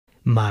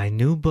My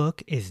new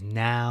book is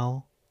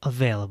now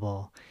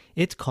available.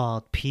 It's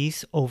called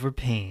Peace Over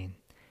Pain: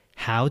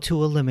 How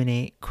to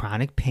Eliminate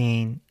Chronic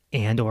Pain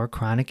and or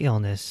Chronic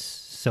Illness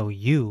so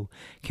you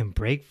can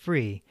break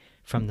free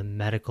from the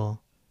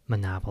medical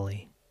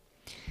monopoly.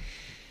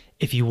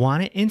 If you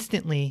want it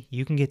instantly,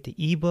 you can get the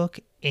ebook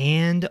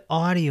and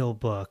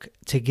audiobook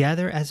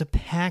together as a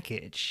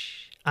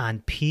package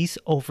on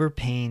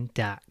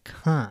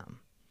peaceoverpain.com.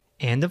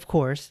 And of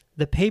course,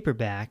 the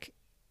paperback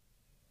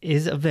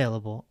is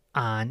available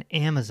on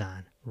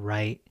Amazon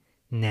right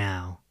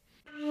now.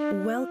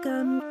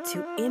 Welcome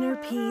to Inner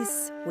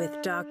Peace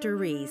with Dr.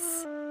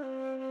 Reese,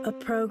 a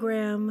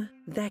program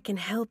that can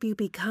help you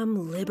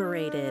become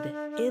liberated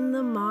in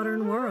the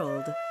modern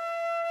world.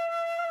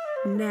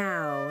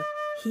 Now,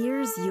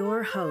 here's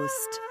your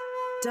host,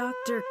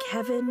 Dr.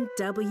 Kevin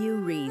W.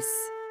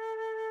 Reese.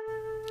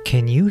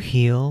 Can you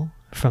heal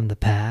from the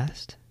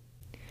past?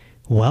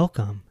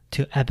 Welcome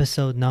to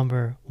episode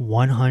number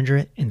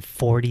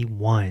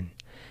 141.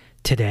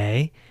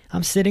 Today,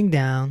 I'm sitting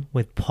down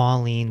with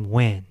Pauline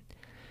Nguyen.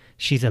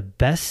 She's a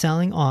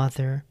best-selling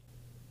author,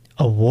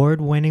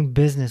 award-winning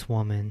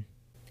businesswoman,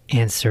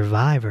 and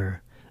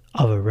survivor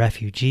of a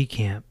refugee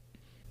camp.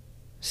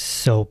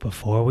 So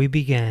before we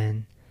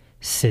begin,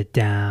 sit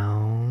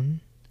down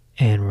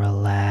and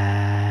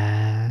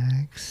relax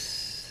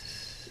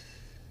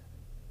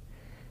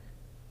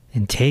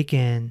and take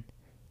in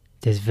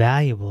this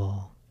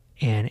valuable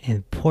and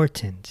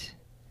important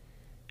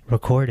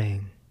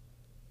recording.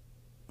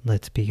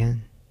 Let's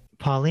begin.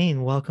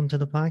 Pauline, welcome to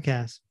the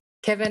podcast.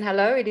 Kevin,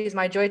 hello. It is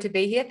my joy to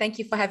be here. Thank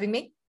you for having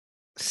me.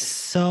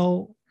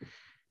 So,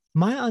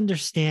 my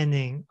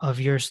understanding of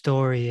your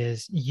story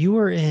is you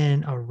were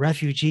in a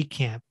refugee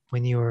camp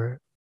when you were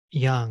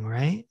young,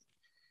 right?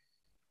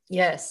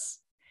 Yes.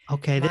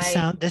 Okay,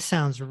 this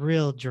sounds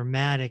real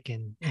dramatic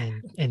and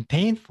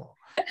painful.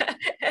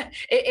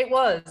 It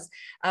was.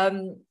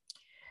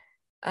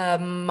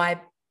 My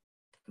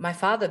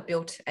father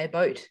built a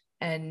boat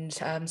and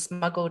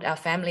smuggled our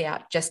family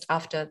out just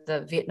after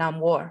the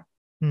Vietnam War.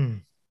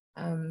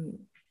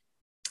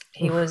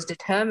 He was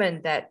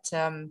determined that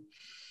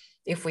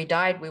if we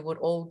died, we would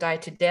all die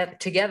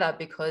together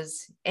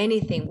because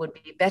anything would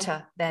be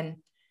better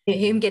than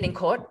him getting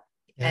caught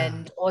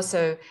and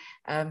also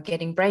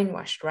getting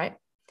brainwashed, right?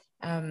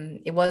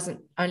 It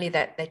wasn't only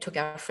that they took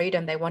our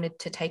freedom, they wanted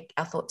to take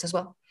our thoughts as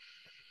well.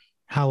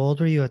 How old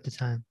were you at the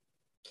time?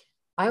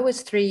 I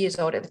was 3 years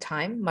old at the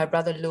time. My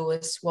brother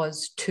Lewis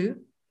was 2.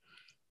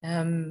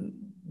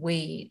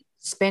 We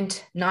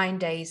spent 9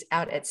 days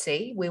out at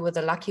sea. We were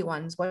the lucky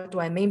ones. What do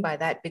I mean by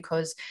that?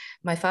 Because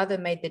my father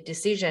made the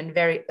decision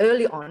very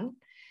early on,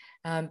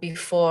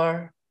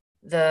 before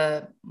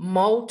the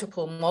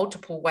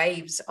multiple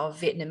waves of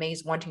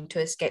Vietnamese wanting to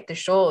escape the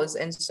shores.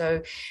 And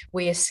so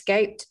we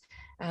escaped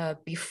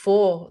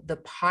before the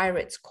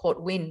pirates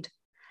caught wind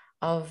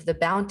of the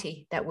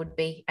bounty that would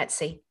be at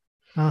sea.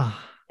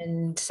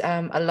 And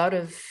a lot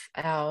of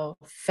our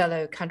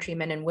fellow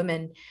countrymen and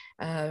women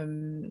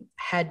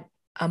had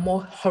a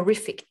more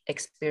horrific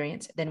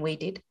experience than we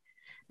did,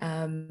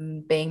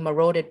 being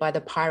marauded by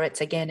the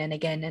pirates again and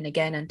again and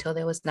again until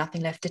there was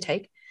nothing left to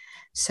take.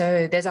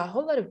 So there's a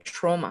whole lot of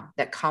trauma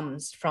that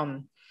comes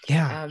from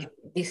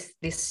this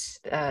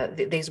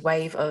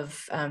wave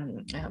of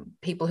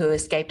people who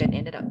escaped and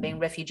ended up being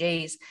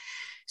refugees.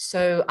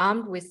 So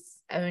armed with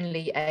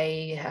only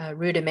a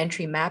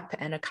rudimentary map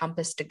and a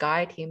compass to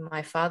guide him,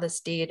 my father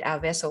steered our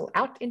vessel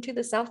out into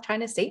the South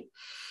China Sea.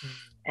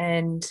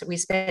 And we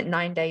spent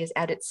 9 days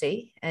out at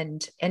sea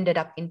and ended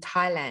up in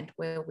Thailand,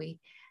 where we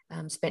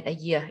spent a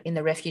year in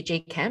the refugee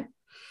camp.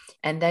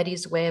 And that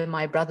is where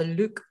my brother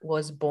Luke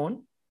was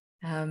born.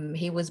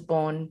 He was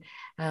born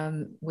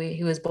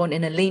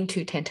in a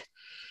lean-to tent.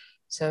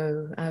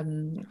 So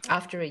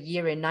after a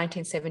year in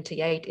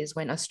 1978 is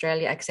when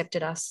Australia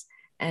accepted us.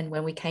 And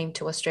when we came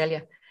to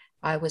Australia,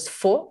 I was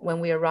 4 when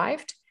we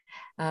arrived.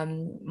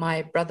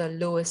 My brother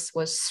Lewis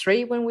was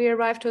 3 when we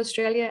arrived to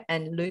Australia,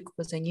 and Luke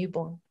was a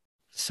newborn.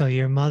 So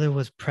your mother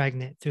was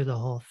pregnant through the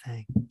whole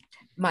thing.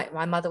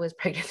 My mother was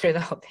pregnant through the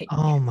whole thing.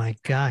 Oh my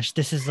gosh,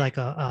 this is like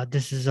a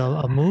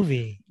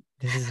movie.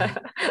 This is.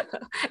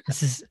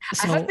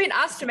 So, I have been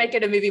asked to make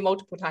it a movie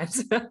multiple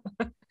times.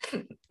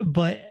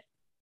 But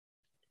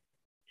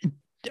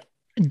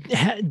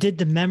did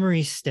the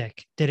memory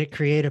stick? Did it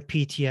create a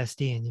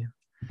PTSD in you?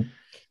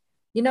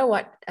 You know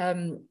what?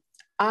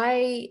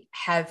 I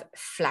have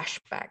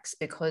flashbacks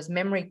because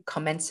memory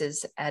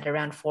commences at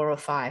around 4 or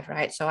 5,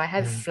 right? So I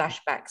have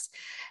flashbacks,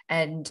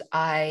 and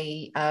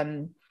I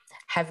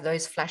have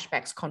those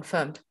flashbacks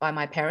confirmed by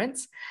my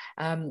parents.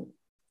 I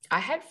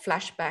had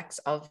flashbacks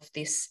of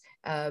this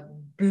uh,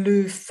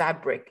 blue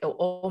fabric, or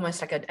almost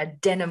like a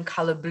denim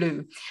color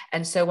blue.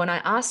 And so when I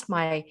asked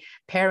my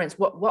parents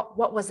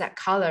what was that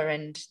color,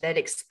 and they'd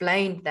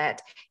explained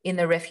that in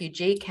the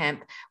refugee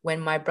camp,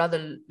 when my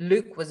brother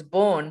Luke was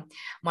born,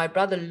 my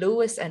brother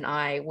Lewis and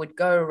I would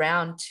go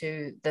around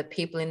to the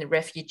people in the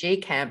refugee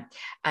camp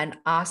and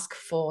ask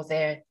for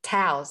their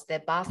towels, their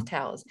bath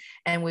towels.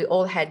 And we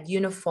all had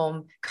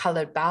uniform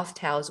colored bath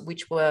towels,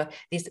 which were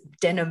this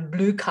denim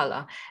blue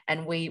color.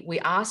 And we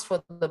asked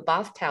for the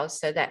bath towels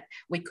so that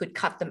we could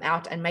cut them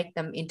out and make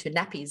them into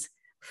nappies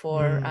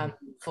for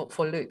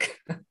Luke.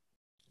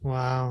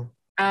 Wow.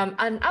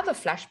 And other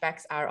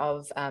flashbacks are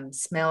of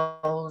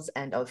smells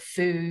and of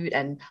food,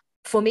 and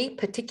for me,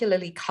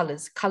 particularly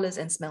colors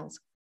and smells.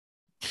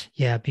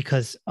 Yeah,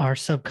 because our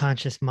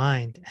subconscious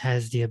mind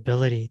has the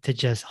ability to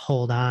just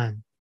hold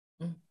on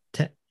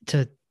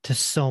to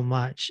so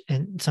much.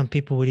 And some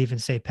people would even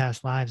say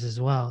past lives as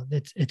well.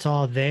 It's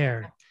all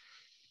there.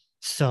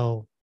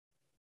 So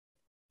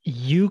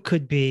you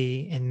could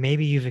be, and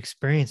maybe you've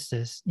experienced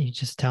this, you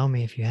just tell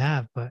me if you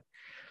have, but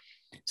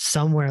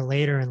somewhere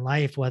later in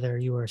life, whether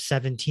you were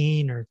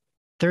 17 or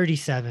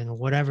 37 or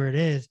whatever it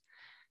is,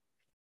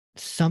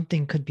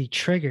 something could be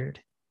triggered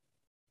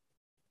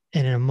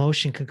and an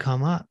emotion could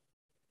come up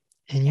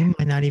and you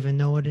might not even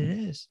know what it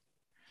is.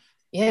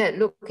 Yeah,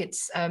 look,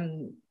 it's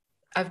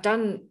I've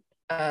done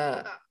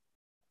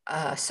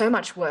so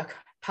much work,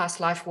 past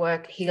life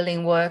work,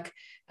 healing work,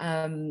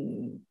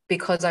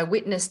 because I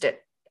witnessed it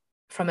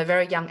from a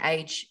very young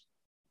age,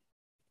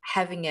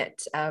 having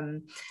it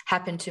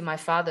happen to my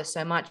father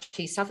so much.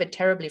 He suffered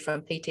terribly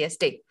from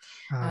PTSD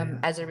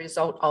as a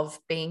result of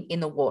being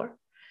in the war,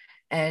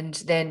 and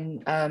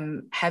then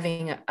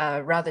having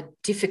a rather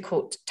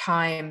difficult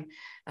time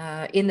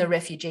in the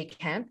refugee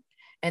camp,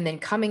 and then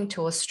coming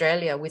to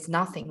Australia with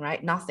nothing,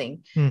 right?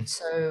 Nothing.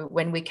 So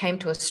when we came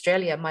to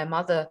Australia, my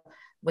mother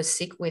was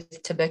sick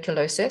with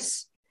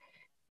tuberculosis.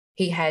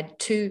 He had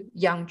 2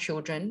 young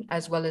children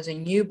as well as a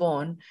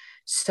newborn.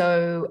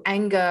 So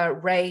anger,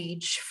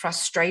 rage,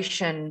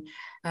 frustration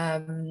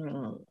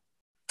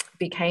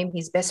became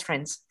his best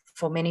friends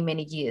for many,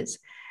 many years.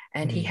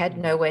 And he had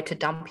nowhere to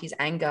dump his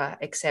anger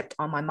except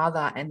on my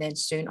mother, and then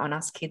soon on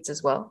us kids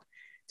as well.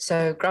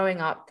 So growing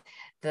up,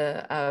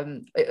 it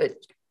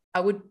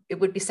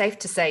would be safe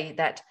to say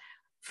that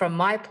from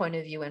my point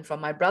of view and from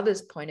my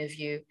brother's point of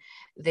view,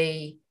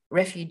 the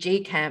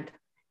refugee camp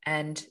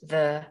and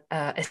the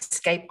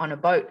escape on a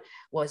boat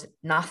was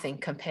nothing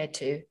compared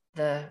to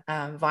the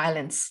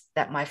violence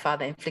that my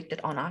father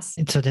inflicted on us.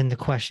 And so then the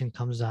question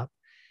comes up,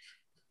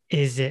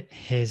 is it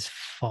his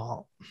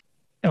fault?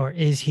 Or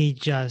is he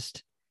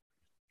just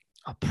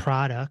a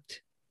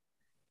product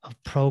of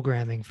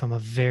programming from a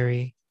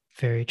very,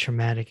 very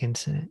traumatic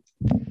incident?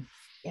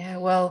 Yeah,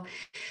 well,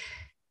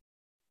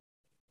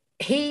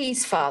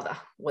 his father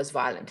was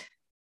violent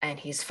and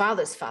his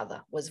father's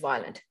father was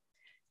violent.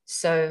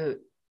 So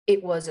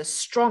it was a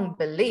strong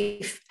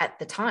belief at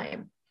the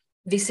time.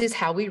 This is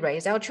how we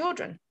raise our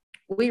children.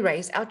 We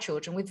raise our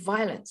children with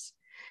violence.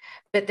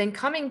 But then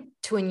coming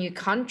to a new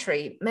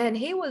country, man,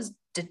 he was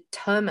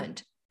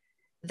determined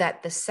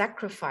that the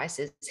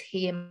sacrifices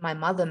he and my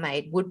mother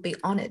made would be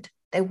honored.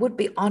 They would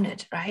be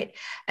honored, right?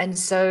 And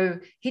so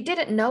he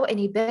didn't know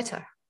any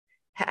better.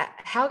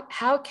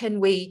 How can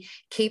we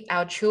keep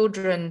our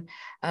children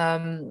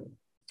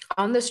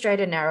on the straight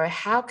and narrow?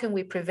 How can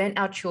we prevent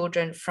our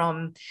children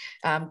from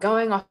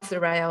going off the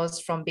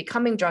rails, from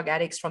becoming drug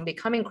addicts, from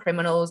becoming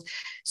criminals?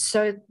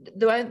 So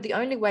the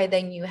only way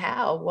they knew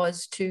how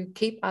was to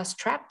keep us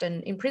trapped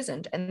and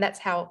imprisoned. And that's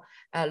how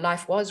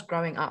life was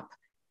growing up.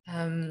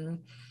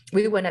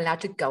 We weren't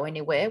allowed to go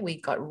anywhere.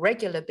 We got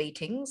regular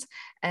beatings,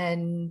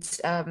 and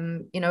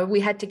we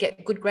had to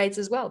get good grades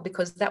as well,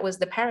 because that was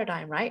the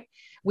paradigm, right?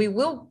 We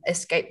will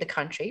escape the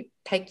country,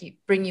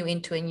 bring you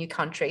into a new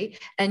country,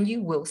 and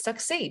you will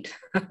succeed,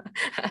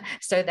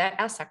 so that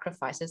our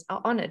sacrifices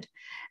are honored.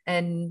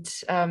 And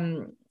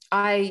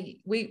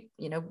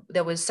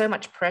there was so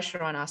much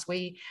pressure on us.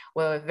 We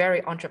were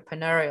very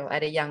entrepreneurial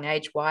at a young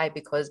age. Why?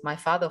 Because my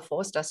father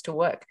forced us to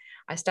work.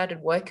 I started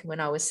working when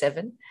I was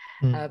 7.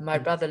 My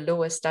brother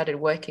Lewis started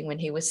working when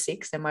he was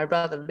 6, and my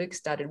brother Luke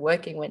started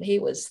working when he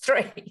was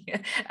 3.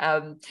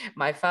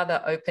 My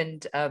father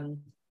opened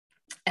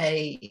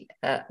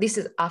this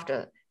is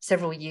after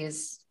several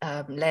years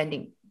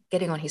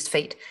getting on his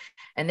feet.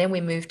 And then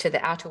we moved to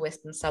the outer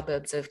western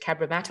suburbs of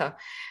Cabramatta.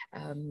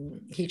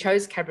 He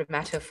chose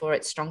Cabramatta for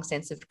its strong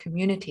sense of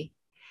community.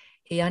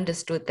 He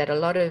understood that a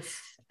lot of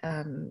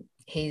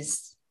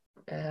his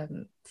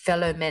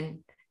fellow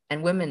men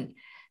and women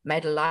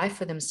made a life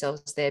for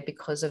themselves there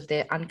because of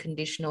their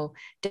unconditional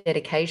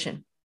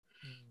dedication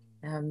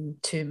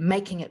to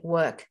making it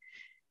work.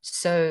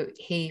 So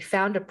he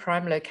found a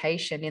prime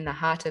location in the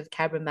heart of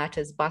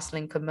Cabramatta's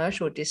bustling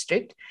commercial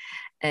district,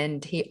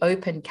 and he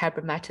opened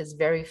Cabramatta's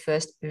very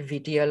first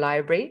video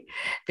library,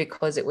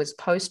 because it was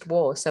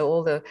post-war. So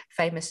all the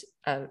famous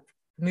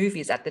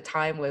movies at the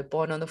time were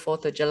Born on the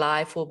 4th of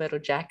July, Full Metal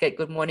Jacket,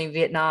 Good Morning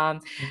Vietnam.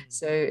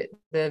 So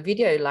the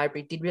video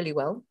library did really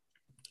well.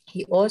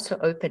 He also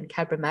opened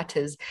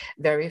Cabramatta's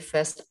very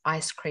first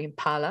ice cream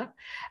parlor.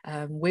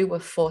 We were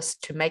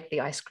forced to make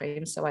the ice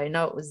cream, so I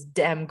know it was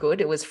damn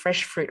good. It was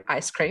fresh fruit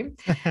ice cream.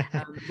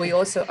 We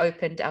also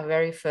opened our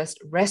very first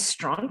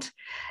restaurant,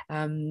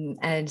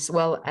 as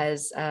well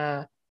as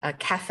a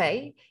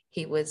cafe.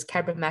 He was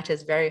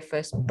Cabramatta's very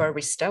first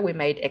barista. We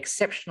made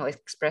exceptional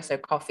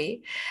espresso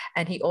coffee.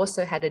 And he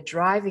also had a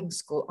driving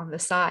school on the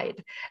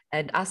side.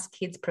 And us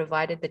kids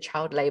provided the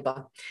child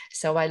labor.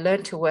 So I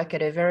learned to work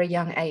at a very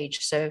young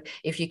age. So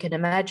if you can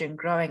imagine,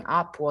 growing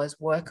up was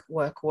work,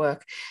 work,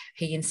 work.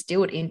 He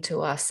instilled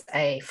into us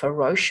a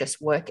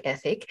ferocious work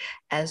ethic,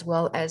 as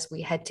well as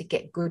we had to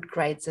get good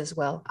grades as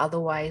well.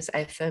 Otherwise,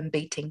 a firm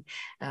beating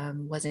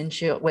was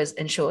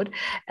ensured.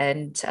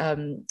 And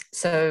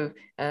so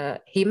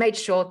he made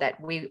sure that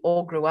we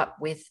all grew up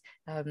with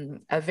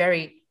a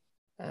very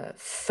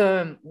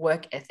firm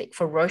work ethic,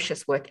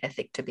 ferocious work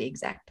ethic to be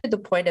exact. The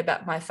point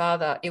about my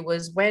father, it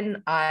was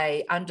when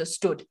I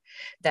understood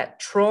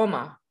that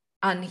trauma,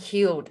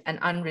 unhealed and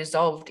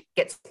unresolved,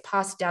 gets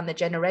passed down the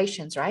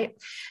generations, right?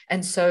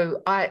 And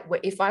so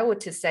if I were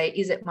to say,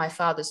 is it my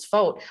father's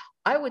fault?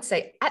 I would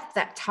say at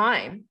that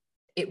time,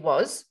 that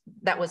was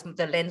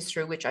the lens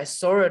through which I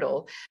saw it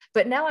all.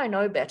 But now I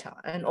know better.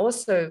 And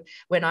also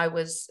when I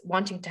was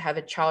wanting to have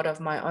a child of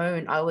my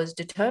own, I was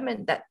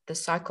determined that the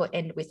cycle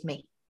end with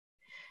me.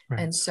 Right.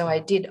 And so I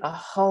did a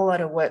whole lot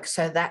of work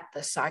so that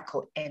the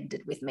cycle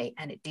ended with me,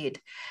 and it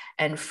did.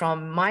 And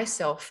from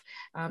myself,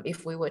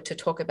 if we were to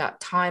talk about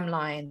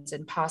timelines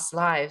and past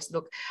lives,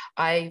 look,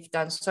 I've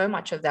done so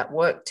much of that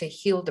work to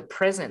heal the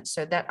present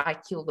so that I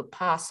heal the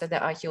past, so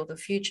that I heal the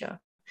future.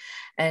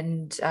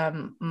 And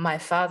my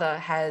father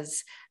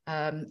has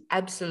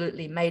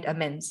absolutely made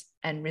amends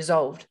and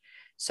resolved.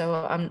 So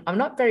I'm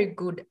not very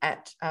good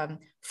at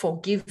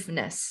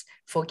forgiveness.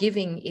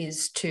 Forgiving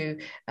is to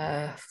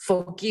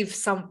forgive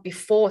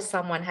before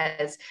someone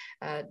has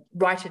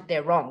righted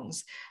their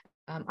wrongs.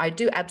 I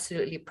do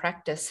absolutely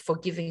practice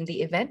forgiving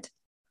the event,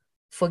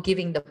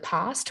 forgiving the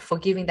past,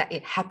 forgiving that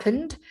it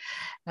happened,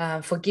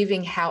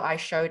 forgiving how I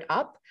showed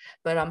up.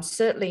 But I'm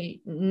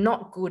certainly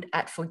not good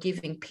at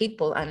forgiving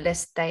people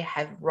unless they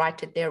have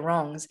righted their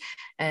wrongs.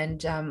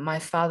 And my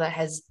father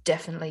has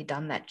definitely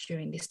done that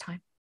during this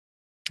time.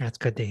 That's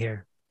good to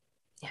hear.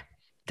 Yeah.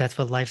 That's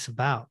what life's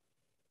about.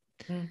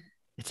 Mm.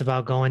 It's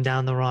about going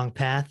down the wrong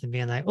path and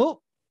being like,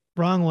 oh,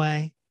 wrong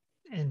way,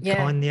 and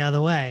going the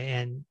other way.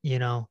 And,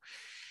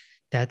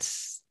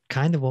 that's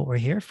kind of what we're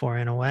here for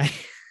in a way.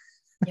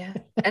 Yeah.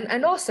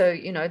 And also,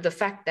 the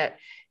fact that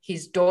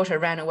his daughter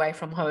ran away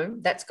from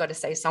home, that's got to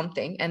say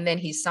something. And then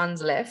his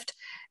sons left.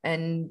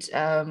 And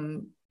I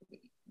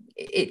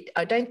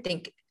don't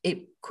think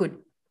it could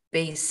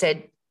be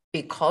said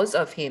because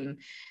of him,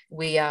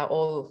 we are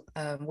all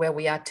where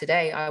we are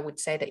today. I would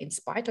say that in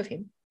spite of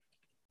him,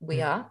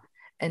 we are.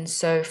 And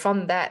so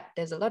from that,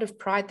 there's a lot of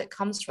pride that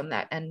comes from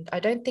that. And I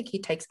don't think he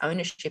takes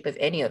ownership of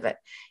any of it.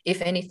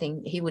 If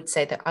anything, he would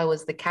say that I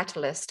was the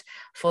catalyst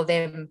for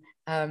them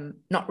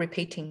not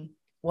repeating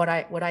what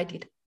I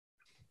did.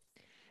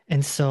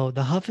 And so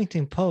the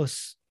Huffington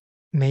Post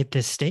made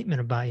this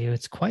statement about you.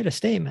 It's quite a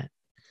statement.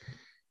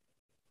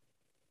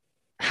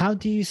 How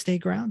do you stay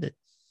grounded?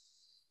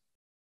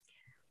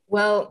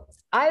 Well,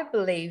 I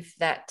believe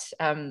that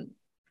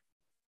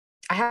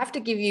I have to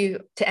give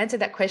you, to answer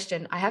that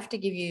question, I have to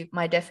give you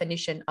my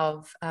definition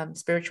of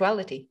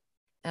spirituality.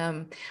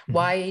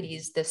 Why it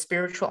is the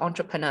spiritual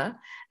entrepreneur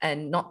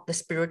and not the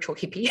spiritual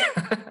hippie.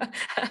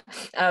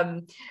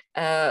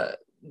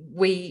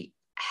 We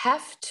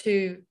have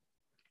to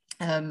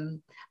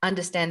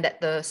understand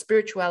that the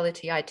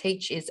spirituality I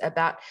teach is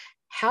about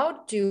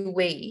how do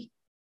we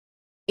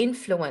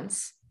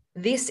influence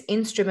this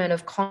instrument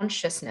of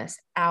consciousness,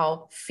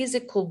 our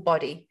physical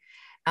body,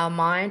 our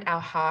mind,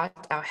 our heart,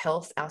 our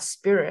health, our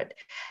spirit.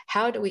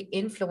 How do we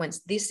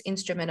influence this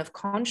instrument of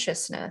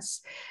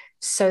consciousness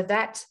so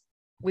that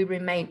we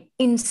remain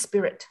in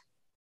spirit,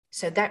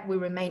 so that we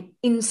remain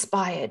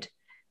inspired?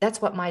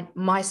 That's what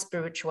my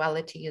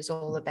spirituality is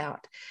all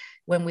about.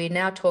 When we're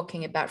now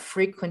talking about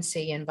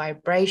frequency and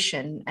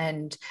vibration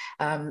and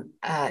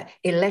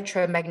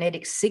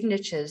electromagnetic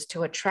signatures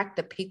to attract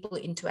the people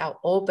into our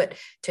orbit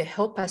to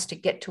help us to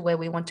get to where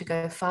we want to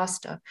go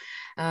faster.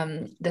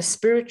 The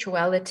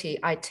spirituality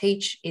I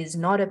teach is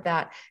not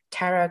about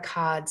tarot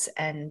cards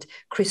and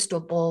crystal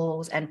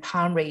balls and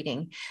palm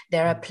reading.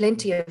 There are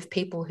plenty of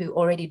people who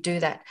already do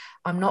that.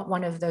 I'm not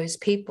one of those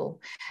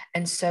people.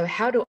 And so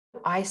how do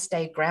I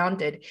stay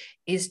grounded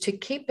is to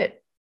keep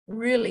it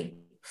really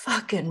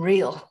fucking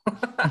real,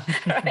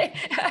 right?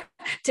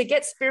 To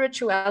get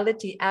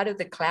spirituality out of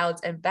the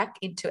clouds and back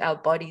into our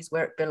bodies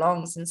where it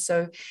belongs. And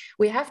so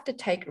we have to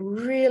take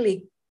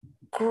really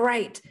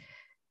great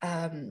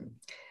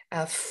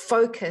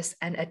focus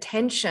and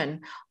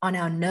attention on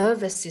our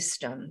nervous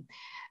system.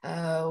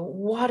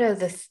 what are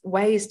the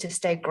ways to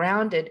stay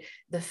grounded?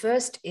 The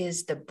first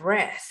is the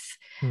breath.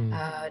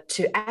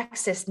 To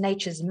access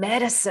nature's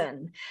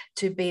medicine,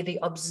 to be the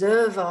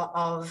observer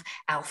of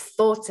our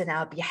thoughts and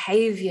our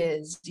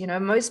behaviors. You know,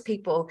 most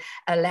people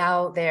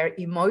allow their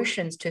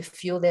emotions to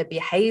fuel their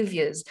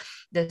behaviors.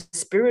 The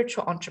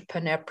spiritual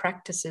entrepreneur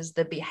practices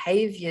the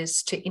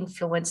behaviors to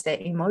influence their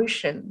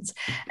emotions.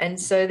 And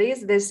so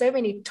there's so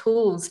many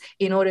tools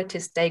in order to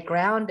stay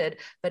grounded,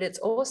 but it's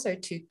also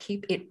to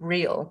keep it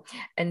real.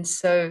 And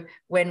so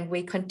when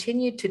we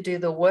continue to do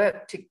the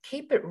work to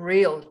keep it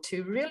real,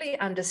 to really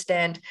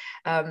understand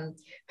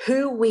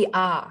who we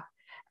are,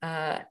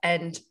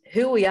 and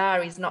who we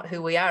are is not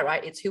who we are,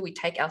 right? It's who we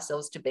take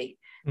ourselves to be,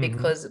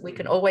 because we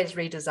can always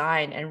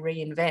redesign and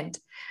reinvent.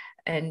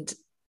 And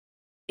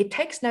it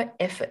takes no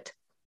effort.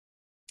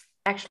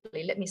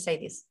 Actually, let me say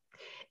this.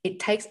 It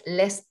takes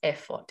less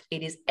effort.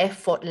 It is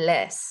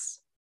effortless.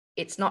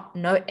 It's not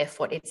no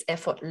effort, it's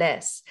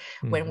effortless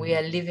when we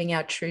are living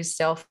our true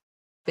self.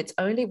 It's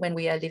only when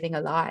we are living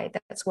a lie.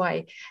 That's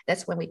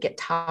when we get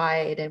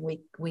tired and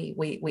we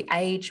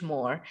age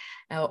more,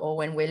 or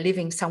when we're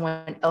living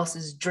someone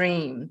else's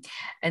dream.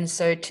 And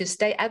so to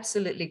stay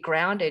absolutely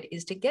grounded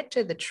is to get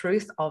to the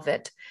truth of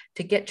it,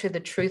 to get to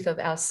the truth of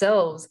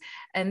ourselves.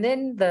 And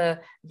then the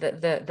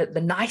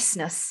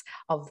niceness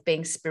of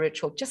being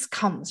spiritual just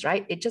comes,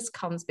 right? It just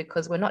comes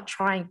because we're not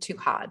trying too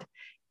hard.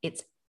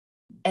 It's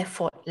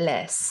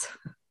effortless.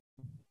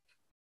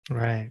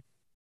 Right.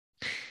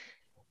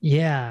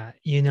 Yeah,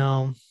 you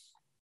know,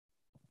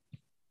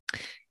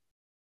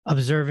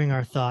 observing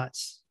our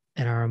thoughts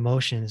and our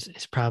emotions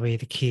is probably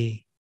the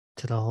key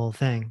to the whole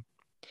thing.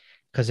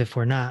 Because if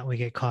we're not, we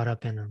get caught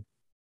up in them.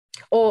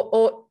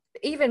 Or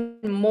even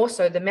more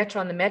so, the meta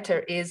on the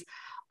meta is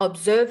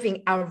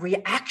observing our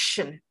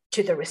reaction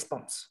to the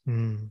response.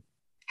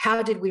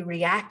 How did we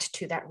react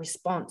to that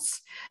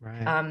response?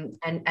 Right.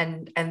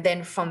 And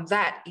then from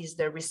that is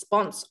the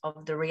response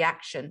of the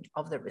reaction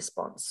of the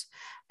response.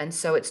 And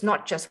so it's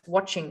not just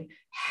watching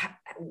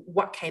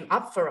what came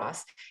up for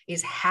us,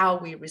 is how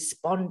we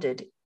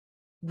responded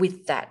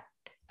with that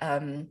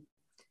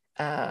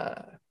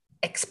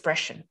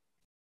expression.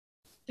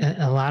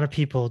 A lot of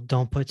people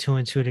don't put two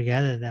and two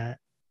together, that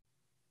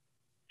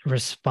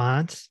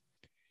response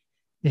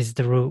is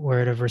the root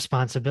word of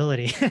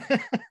responsibility.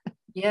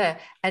 Yeah.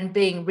 And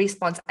being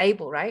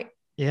responsible, right?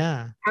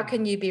 Yeah. How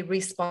can you be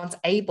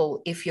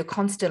responsible if you're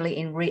constantly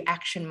in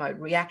reaction mode,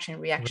 reaction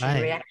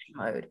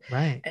mode?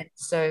 Right. And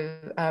so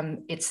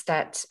it's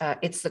that,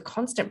 it's the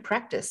constant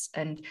practice,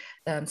 and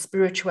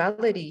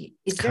spirituality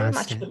is very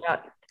much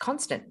about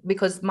constant,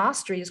 because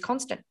mastery is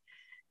constant.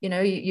 You know,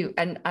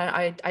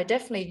 I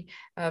definitely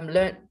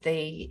learned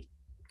the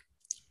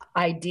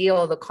idea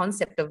or the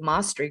concept of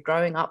mastery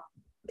growing up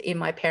in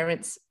my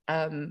parents'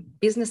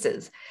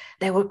 businesses.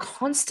 They were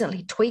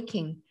constantly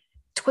tweaking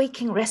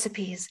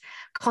recipes,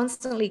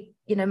 constantly,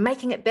 you know,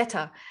 making it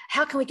better.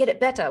 How can we get it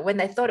better when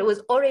they thought it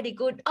was already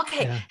good?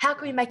 Okay, yeah. How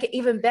can we make it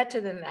even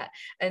better than that?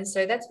 And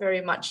so that's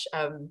very much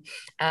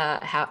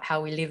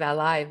how we live our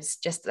lives,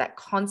 just that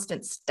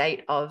constant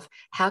state of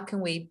how can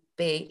we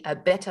be a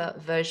better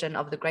version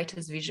of the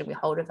greatest vision we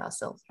hold of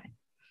ourselves.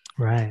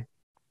 Right.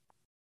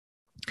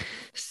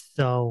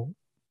 So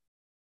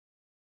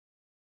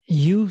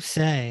you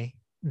say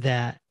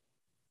that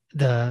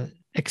the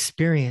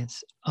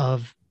experience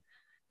of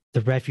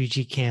the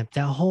refugee camp,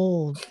 that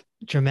whole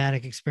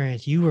dramatic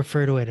experience, you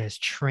refer to it as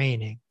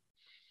training.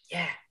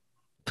 Yeah.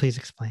 Please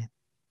explain.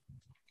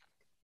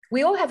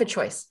 We all have a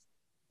choice.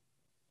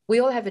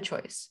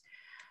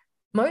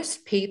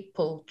 Most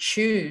people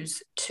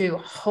choose to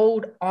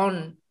hold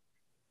on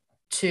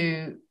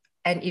to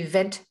an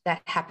event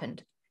that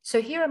happened.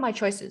 So here are my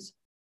choices.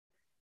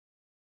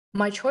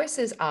 My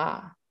choices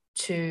are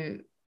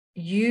to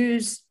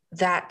use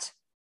that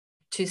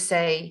to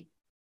say,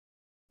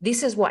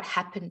 this is what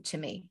happened to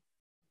me.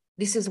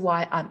 This is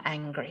why I'm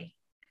angry.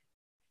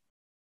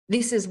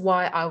 This is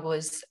why I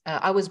was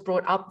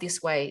brought up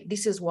this way.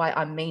 This is why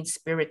I'm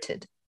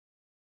mean-spirited.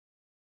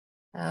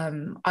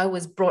 I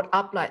was brought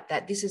up like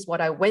that. This is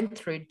what I went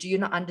through. Do you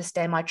not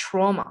understand my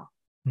trauma?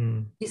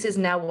 This is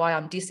now why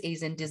I'm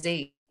diseased and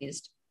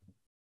diseased.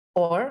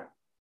 Or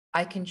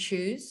I can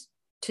choose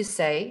to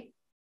say,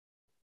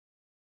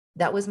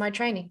 that was my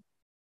training.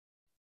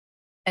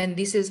 And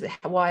this is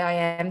why I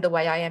am the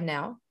way I am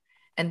now.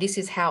 And this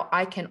is how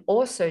I can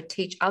also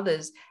teach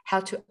others how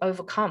to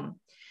overcome.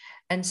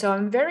 And so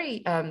I'm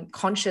very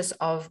conscious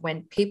of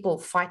when people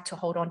fight to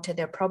hold on to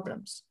their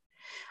problems.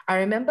 I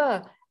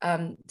remember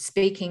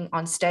speaking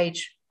on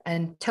stage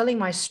and telling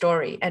my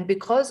story. And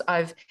because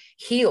I've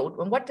healed,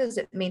 and what does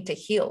it mean to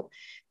heal?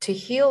 To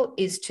heal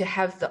is to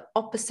have the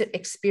opposite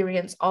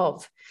experience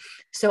of.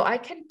 So I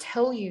can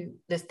tell you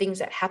the things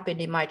that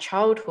happened in my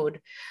childhood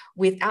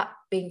without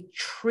being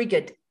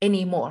triggered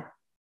anymore.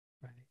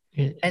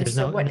 Right. And there's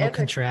so no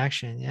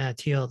contraction. Yeah,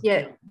 it's healed.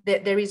 Yeah,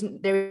 there is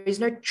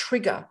no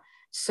trigger.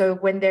 So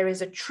when there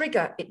is a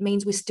trigger, it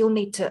means we still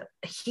need to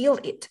heal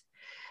it.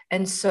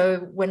 And so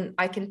when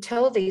I can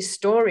tell these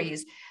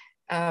stories,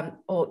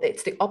 or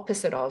it's the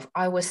opposite of,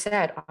 I was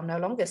sad, I'm no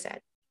longer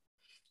sad.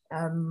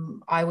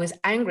 I was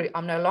angry,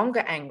 I'm no longer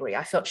angry.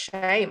 I felt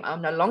shame,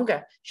 I'm no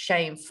longer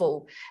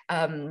shameful.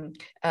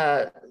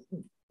 That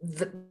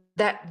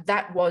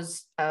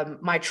was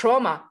my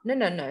trauma.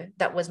 No,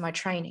 that was my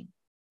training.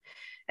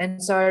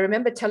 And so I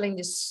remember telling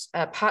this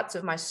parts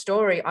of my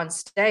story on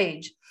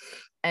stage.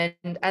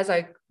 And as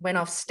I went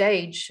off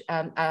stage,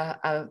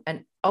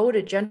 an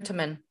older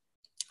gentleman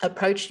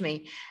approached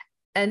me,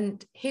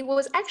 and he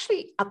was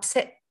actually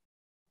upset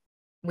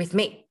with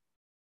me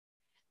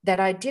that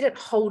I didn't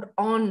hold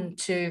on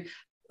to,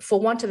 for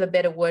want of a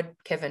better word,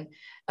 Kevin,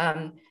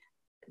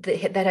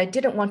 that I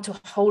didn't want to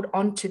hold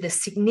on to the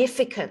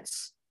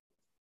significance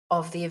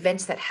of the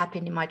events that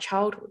happened in my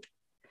childhood.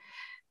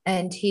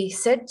 And he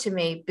said to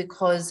me,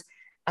 because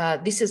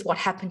this is what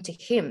happened to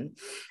him,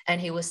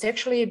 and he was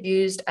sexually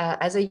abused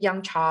as a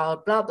young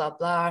child, blah, blah,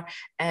 blah,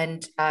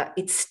 and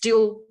it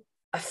still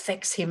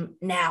affects him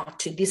now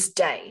to this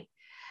day.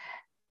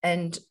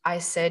 And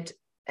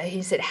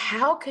he said,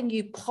 how can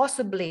you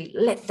possibly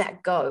let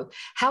that go?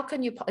 How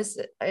can you?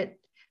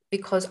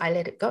 Because I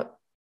let it go.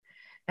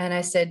 And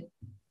I said,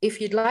 if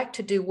you'd like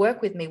to do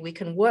work with me, we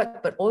can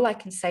work. But all I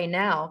can say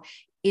now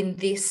in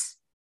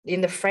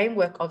the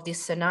framework of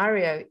this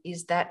scenario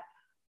is that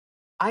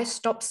I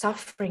stopped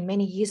suffering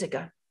many years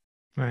ago.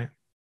 Right.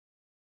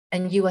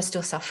 And you are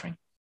still suffering.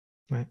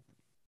 Right.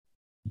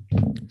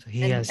 So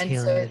he has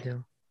healing to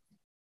do.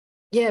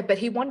 Yeah, but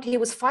he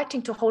was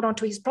fighting to hold on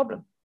to his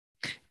problem.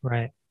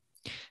 Right.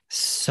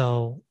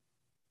 So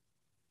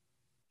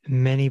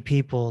many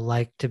people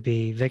like to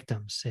be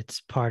victims.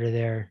 It's part of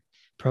their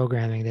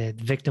programming, the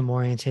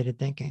victim-oriented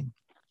thinking.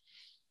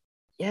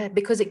 Yeah,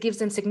 because it gives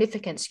them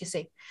significance, you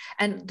see.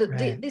 And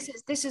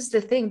this is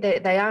the thing,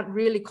 they aren't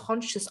really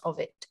conscious of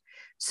it.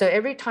 So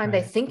every time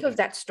they think of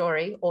that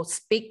story or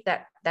speak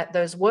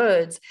those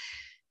words,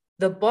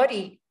 the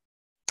body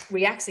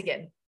reacts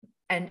again.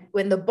 And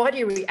when the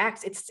body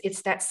reacts,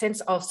 it's that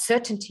sense of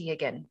certainty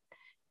again.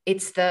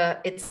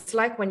 It's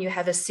like when you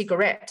have a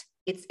cigarette.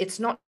 It's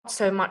not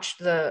so much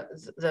the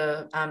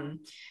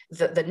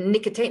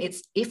nicotine.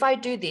 It's, if I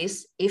do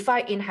this, if I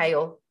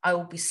inhale, I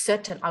will be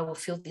certain I will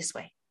feel this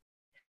way.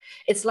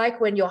 It's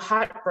like when you're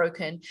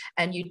heartbroken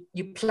and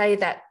you play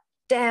that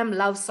damn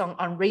love song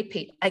on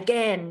repeat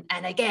again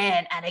and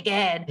again and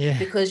again,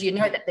 because you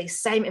know that these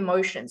same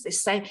emotions,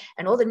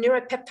 and all the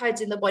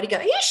neuropeptides in the body go,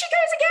 here she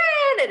goes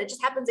again, and it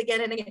just happens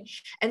again and again.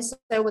 And so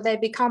they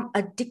become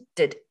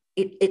addicted.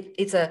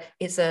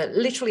 It's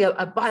literally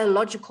a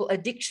biological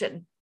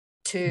addiction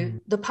to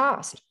the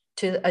past,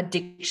 to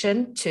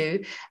addiction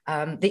to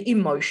the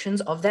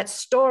emotions of that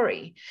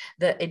story,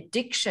 the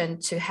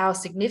addiction to how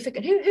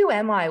significant, who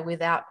am I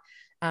without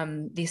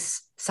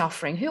this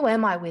suffering? Who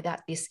am I without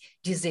this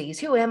disease?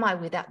 Who am I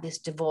without this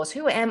divorce?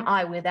 Who am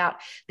I without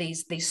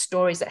these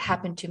stories that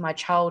happened to my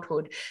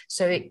childhood?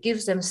 So it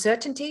gives them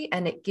certainty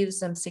and it gives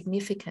them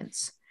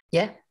significance.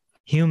 Yeah.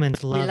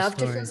 Humans love we love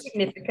stories. To feel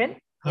significant.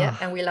 Yeah,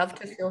 and we love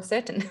to feel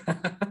certain.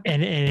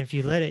 and if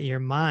you let it, your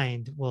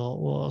mind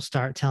will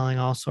start telling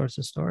all sorts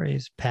of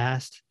stories,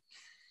 past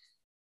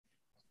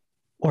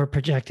or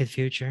projected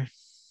future.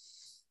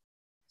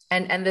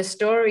 And the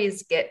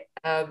stories get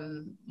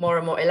more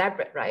and more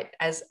elaborate, right?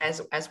 As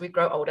we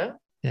grow older,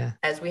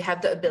 as we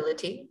have the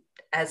ability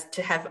as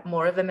to have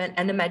more of an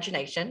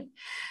imagination,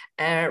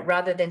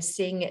 rather than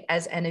seeing it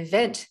as an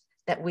event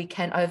that we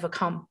can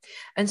overcome.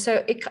 And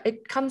so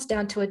it comes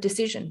down to a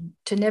decision,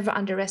 to never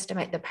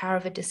underestimate the power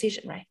of a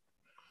decision, right?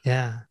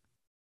 Yeah.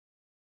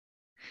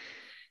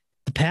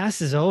 The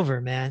past is over,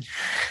 man.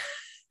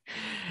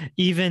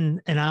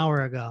 Even an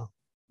hour ago.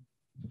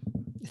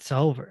 It's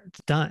over.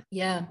 It's done.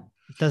 Yeah.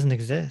 It doesn't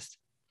exist.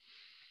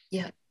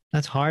 Yeah.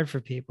 That's hard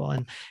for people.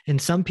 And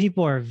some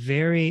people are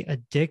very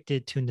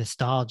addicted to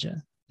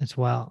nostalgia as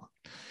well.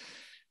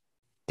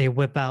 They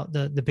whip out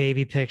the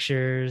baby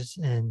pictures,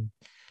 and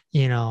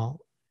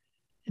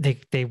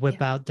they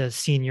whip out the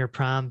senior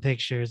prom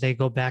pictures. They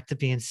go back to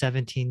being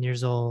 17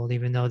 years old,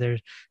 even though they're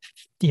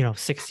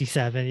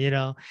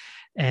 67,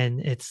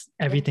 and it's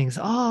everything's,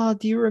 oh,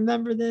 do you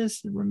remember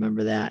this?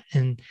 Remember that?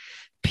 And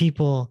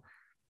people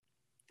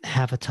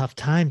have a tough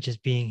time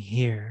just being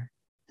here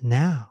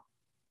now.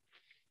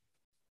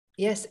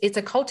 Yes, it's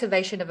a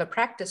cultivation of a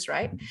practice,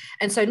 right?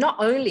 And so not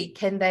only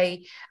can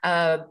they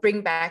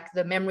bring back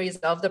the memories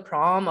of the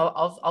prom or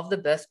of the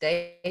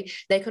birthday,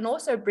 they can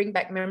also bring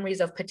back memories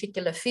of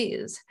particular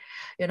fears.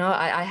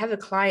 I have a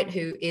client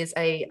who is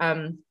a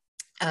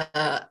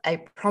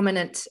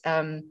prominent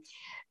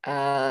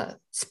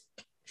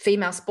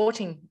female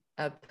sporting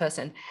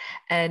person,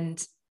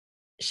 and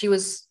she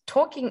was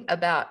talking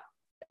about,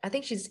 I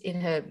think she's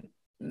in her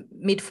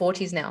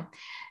mid-40s now,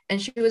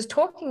 and she was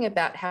talking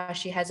about how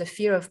she has a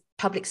fear of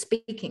public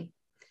speaking.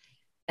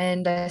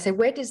 And I said,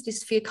 where does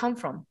this fear come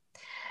from?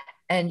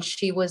 And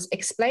she was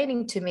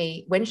explaining to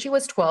me when she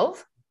was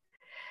 12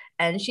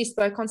 and she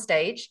spoke on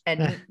stage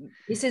and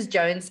Mrs.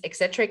 Jones, et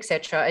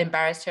cetera,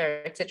 embarrassed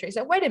her, et cetera. He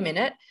said, wait a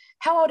minute,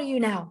 how old are you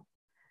now?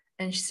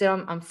 And she said,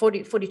 I'm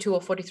 42 or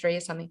 43 or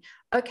something.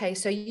 Okay,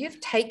 so you've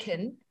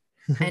taken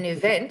an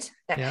event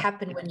that Yep.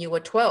 happened when you were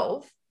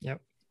 12,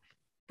 Yep.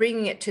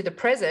 bringing it to the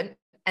present,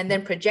 and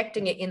then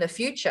projecting it in the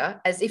future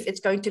as if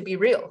it's going to be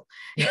real.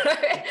 Yep.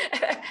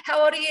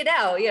 How old are you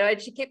now? And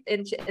she kept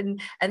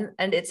and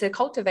it's a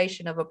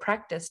cultivation of a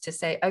practice to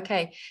say,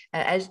 okay,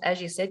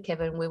 as you said,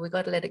 Kevin, we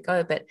got to let it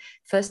go, but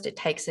first it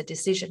takes a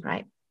decision,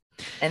 right?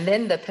 And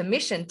then the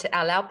permission to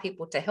allow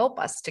people to help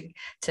us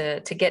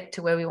to get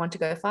to where we want to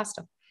go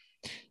faster.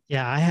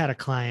 Yeah, I had a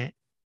client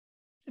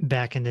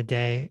back in the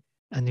day,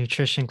 a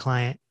nutrition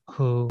client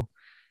who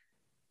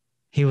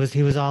he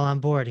was all on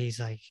board. He's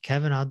like,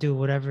 Kevin, I'll do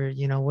whatever,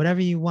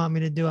 whatever you want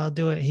me to do, I'll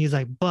do it. He's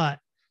like, but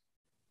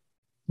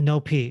no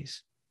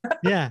peas.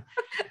 Yeah.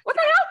 What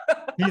the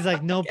hell? He's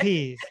like, no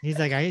peas. He's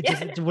like, I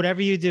Yeah. just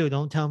whatever you do,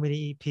 don't tell me to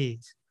eat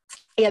peas.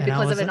 Yeah, And I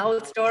because of was an like,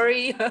 old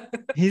story.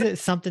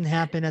 something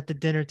happened at the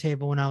dinner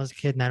table when I was a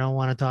kid, and I don't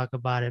want to talk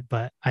about it,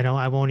 but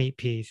I won't eat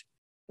peas.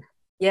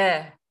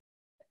 Yeah.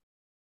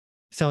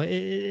 So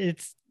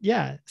it's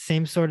yeah,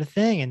 same sort of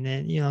thing. And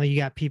then you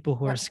got people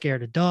who are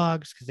scared of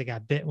dogs because they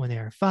got bit when they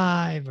were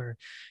 5, or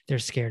they're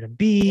scared of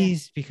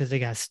bees because they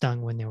got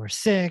stung when they were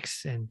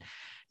 6, and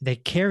they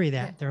carry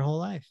that their whole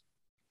life.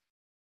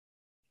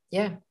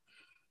 Yeah.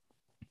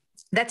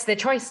 That's their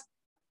choice.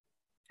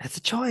 That's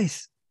a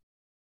choice.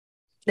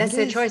 That's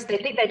their choice. They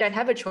think they don't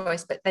have a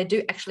choice, but they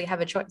do actually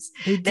have a choice.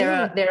 They do. There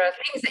are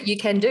things that you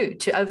can do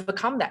to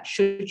overcome that,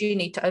 should you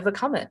need to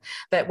overcome it.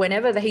 But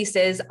whenever he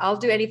says, I'll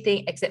do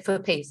anything except for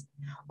peas,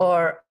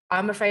 or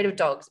I'm afraid of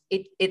dogs,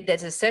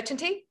 there's a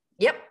certainty.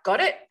 Yep,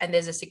 got it. And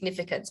there's a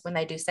significance when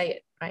they do say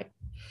it, right?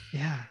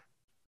 Yeah.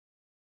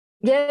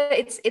 Yeah,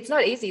 it's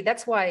not easy.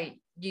 That's why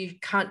you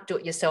can't do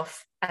it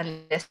yourself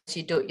unless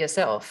you do it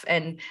yourself.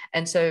 And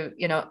so,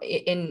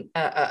 in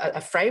a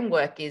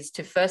framework is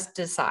to first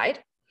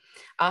decide.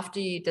 After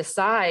you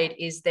decide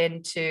is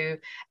then to,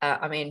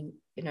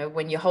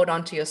 when you hold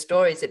on to your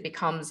stories, it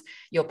becomes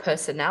your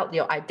personality,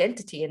 your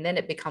identity, and then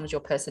it becomes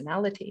your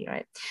personality,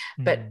 right?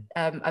 Mm. But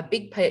a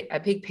big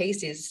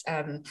piece is,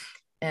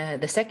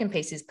 the second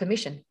piece is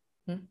permission.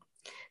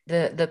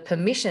 The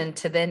permission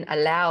to then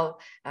allow,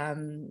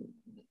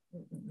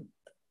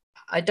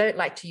 I don't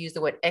like to use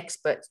the word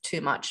experts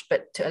too much,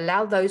 but to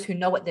allow those who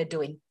know what they're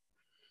doing,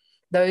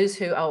 those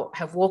who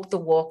have walked the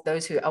walk,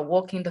 those who are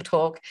walking the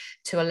talk,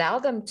 to allow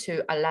them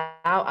to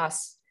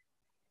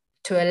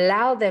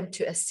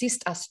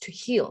assist us to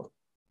heal,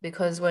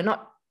 because we're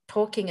not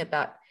talking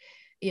about,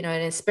 and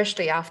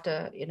especially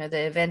after,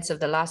 the events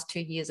of the last 2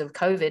 years of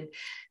COVID,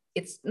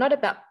 it's not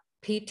about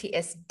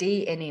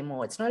PTSD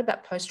anymore. It's not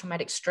about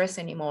post-traumatic stress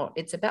anymore.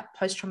 It's about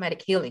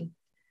post-traumatic healing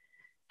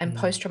and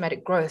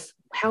post-traumatic growth.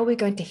 How are we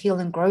going to heal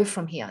and grow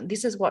from here? And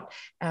this is what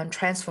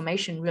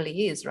transformation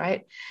really is,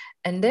 right?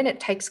 And then it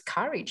takes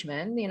courage,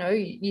 man.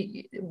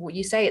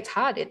 You say it's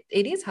hard.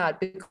 It is hard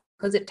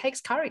because it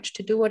takes courage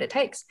to do what it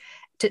takes.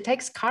 It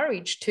takes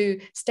courage to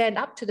stand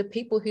up to the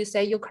people who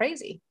say you're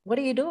crazy. What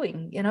are you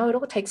doing? It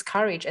all takes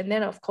courage. And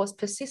then, of course,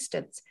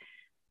 persistence.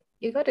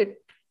 You've got to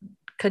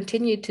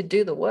continue to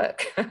do the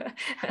work.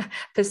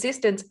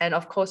 Persistence and,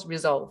 of course,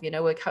 resolve.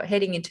 We're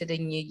heading into the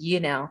new year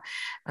now,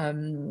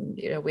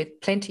 with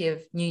plenty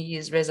of New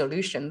Year's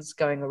resolutions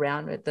going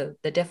around.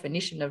 The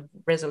definition of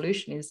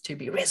resolution is to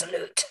be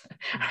resolute,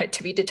 right?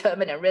 To be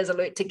determined and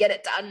resolute to get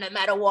it done no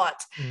matter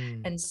what.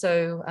 And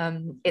so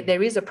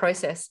there is a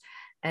process,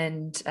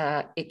 and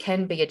it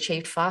can be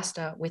achieved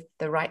faster with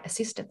the right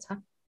assistance.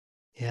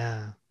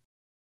 Yeah.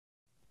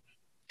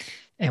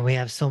 And we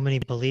have so many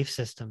belief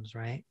systems,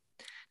 right?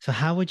 So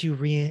how would you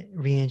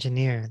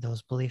re-engineer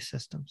those belief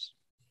systems?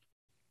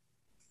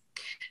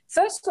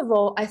 First of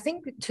all, I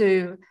think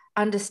to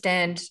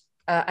understand,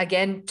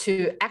 again,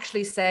 to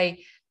actually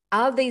say,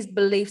 are these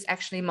beliefs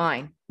actually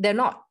mine? They're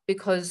not,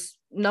 because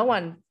no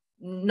one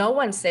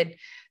said,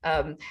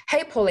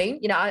 hey,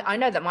 Pauline, I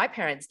know that my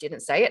parents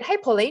didn't say it. Hey,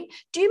 Pauline,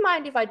 do you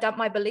mind if I dump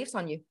my beliefs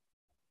on you?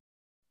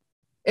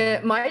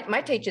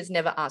 My teachers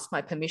never asked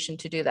my permission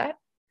to do that,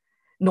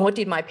 nor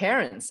did my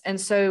parents. And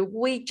so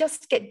we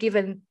just get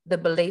given the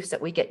beliefs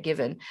that we get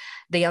given.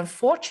 The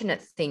unfortunate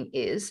thing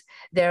is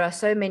there are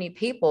so many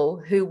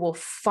people who will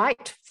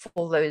fight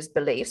for those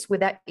beliefs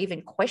without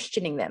even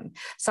questioning them.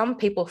 Some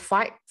people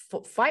fight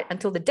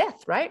until the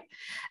death, right?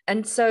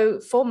 And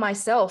so for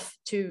myself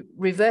to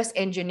reverse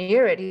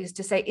engineer it is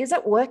to say, is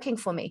it working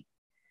for me?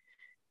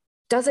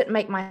 Does it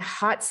make my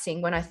heart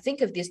sing when I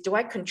think of this? Do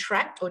I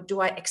contract or do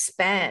I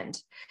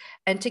expand?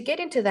 And to get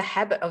into the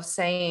habit of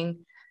saying,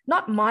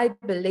 not my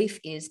belief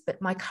is,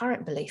 but my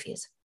current belief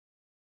is.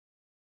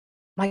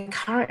 My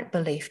current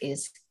belief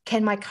is,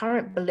 can my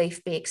current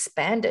belief be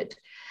expanded?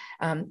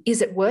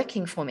 Is it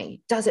working for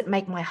me? Does it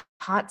make my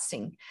heart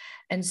sing?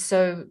 And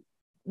so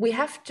we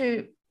have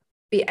to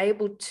be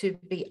able to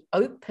be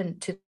open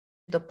to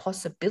the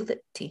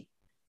possibility.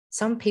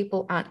 Some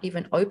people aren't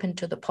even open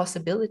to the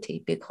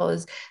possibility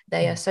because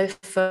they are so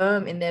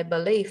firm in their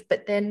belief.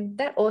 But then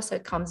that also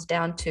comes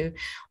down to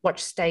what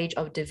stage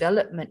of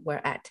development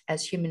we're at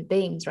as human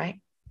beings,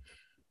 right?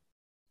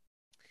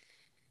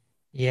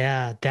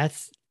 Yeah,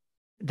 that's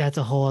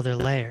a whole other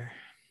layer.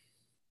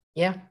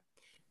 Yeah.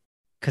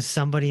 because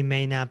somebody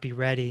may not be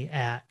ready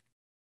at,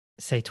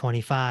 say,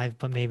 25,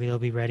 but maybe they'll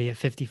be ready at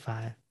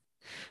 55.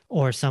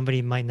 Or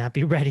somebody might not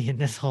be ready in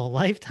this whole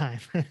lifetime,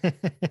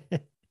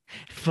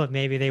 but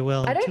maybe they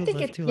will I in don't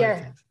think two yeah,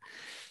 lifetimes.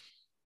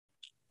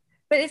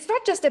 but it's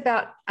not just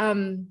about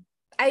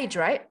age,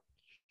 right?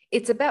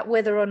 It's about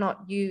whether or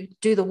not you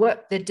do the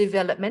work, the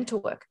developmental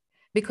work,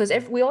 because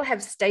we all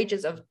have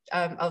stages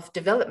of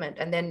development,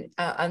 and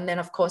then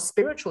of course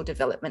spiritual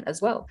development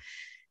as well.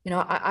 You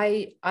know,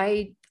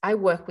 I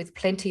work with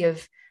plenty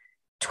of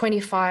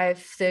 25,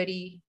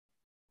 30,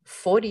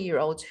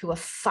 40-year-olds who are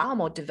far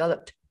more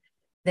developed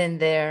than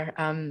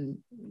the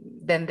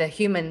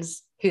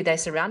humans who they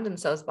surround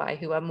themselves by,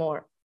 who are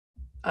more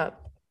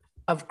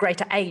of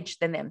greater age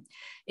than them.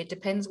 It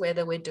depends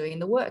whether we're doing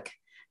the work.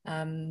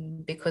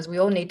 Because we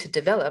all need to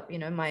develop. You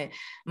know,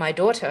 my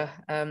daughter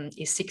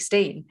is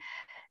 16.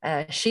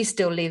 She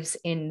still lives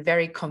in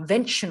very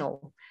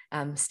conventional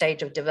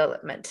stage of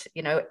development.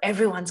 You know,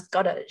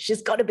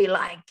 she's got to be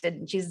liked,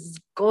 and she's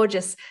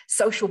gorgeous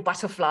social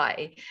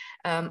butterfly.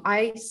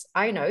 I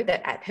know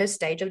that at her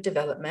stage of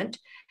development,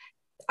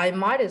 I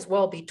might as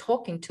well be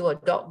talking to a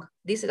dog.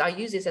 I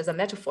use this as a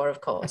metaphor, of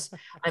course.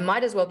 I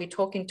might as well be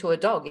talking to a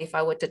dog if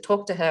I were to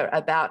talk to her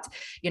about,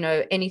 you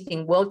know,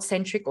 anything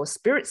world-centric or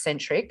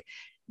spirit-centric.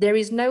 There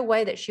is no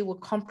way that she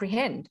would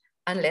comprehend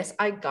unless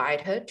I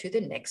guide her to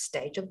the next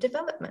stage of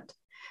development.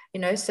 You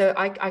know, so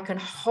I can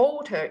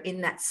hold her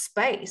in that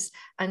space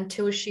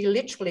until she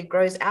literally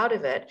grows out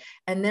of it.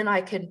 And then I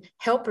can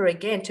help her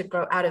again to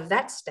grow out of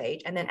that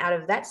stage, and then out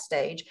of that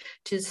stage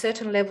to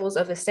certain levels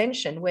of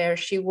ascension where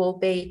she will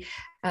be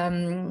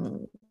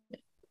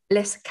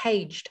less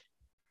caged,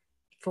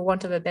 for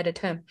want of a better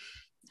term.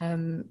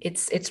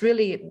 It's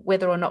really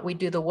whether or not we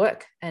do the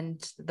work,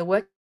 and the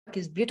work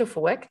is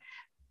beautiful work,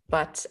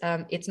 but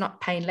it's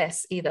not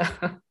painless either.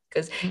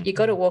 Because you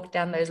got to walk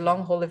down those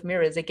long hall of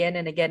mirrors again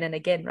and again and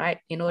again, right,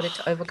 in order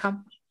to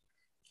overcome.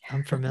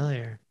 I'm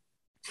familiar.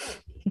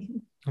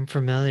 I'm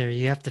familiar.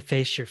 You have to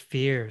face your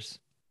fears.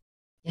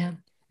 Yeah.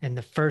 And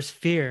the first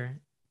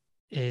fear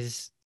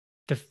is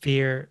the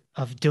fear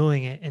of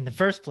doing it in the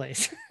first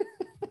place.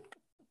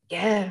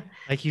 Yeah.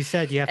 Like you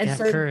said, you have to have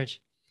courage.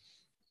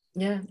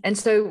 Yeah. And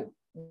so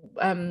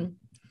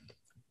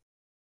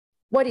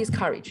what is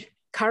courage?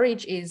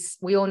 Courage is,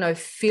 we all know,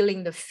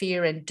 feeling the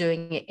fear and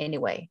doing it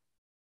anyway.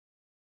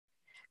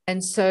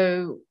 And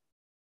so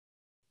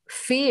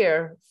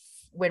fear,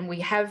 when we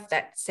have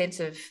that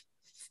sense of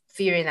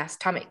fear in our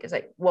stomach, is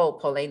like, whoa,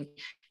 Pauline,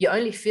 you're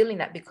only feeling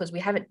that because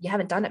you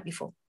haven't done it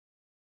before.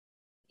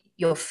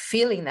 You're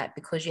feeling that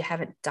because you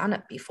haven't done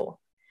it before.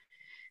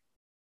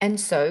 And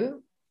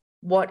so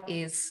what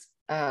is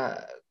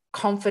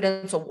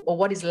confidence, or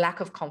what is lack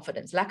of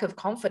confidence? Lack of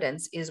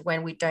confidence is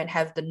when we don't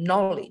have the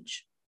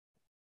knowledge.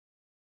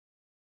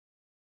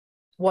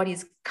 What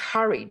is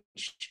courage?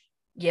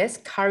 Yes,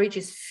 courage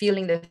is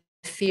feeling the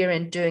fear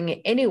and doing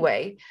it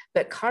anyway,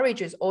 but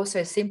courage is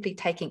also simply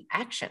taking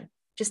action,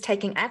 just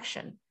taking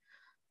action.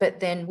 But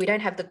then we don't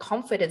have the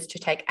confidence to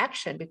take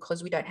action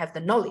because we don't have the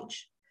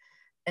knowledge.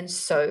 And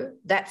so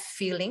that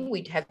feeling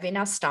we have in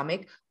our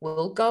stomach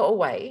will go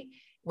away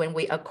when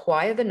we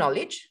acquire the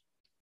knowledge.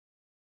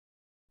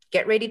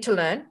 Get ready to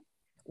learn.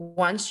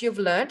 Once you've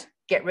learned,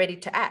 get ready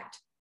to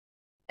act.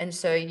 And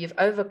so you've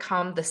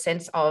overcome the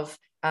sense of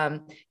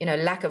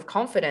lack of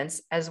confidence,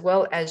 as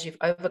well as you've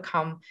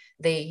overcome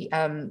the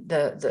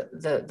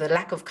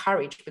lack of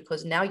courage,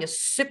 because now you're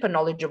super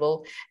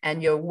knowledgeable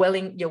and you're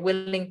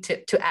willing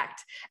to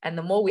act. And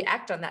the more we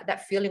act on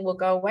that feeling will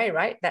go away,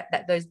 right?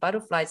 That those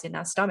butterflies in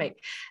our stomach.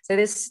 So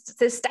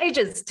there's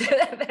stages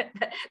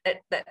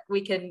that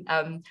we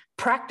can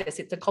practice.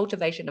 It's a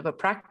cultivation of a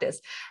practice,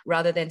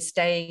 rather than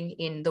staying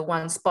in the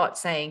one spot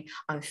saying,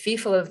 I'm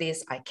fearful of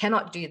this, I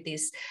cannot do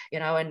this,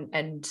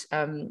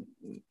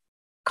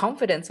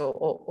 confidence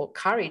or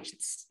courage,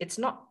 it's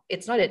not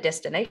a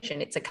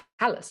destination, it's a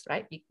callus,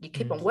 right? You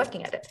keep on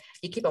working at it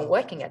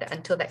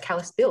until that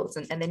callus builds,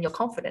 and then you're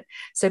confident.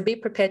 So be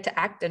prepared to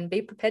act and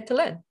be prepared to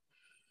learn.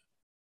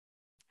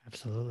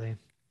 Absolutely.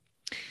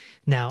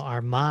 Now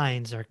our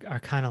minds are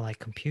kind of like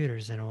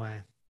computers in a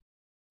way.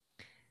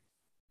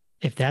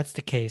 If that's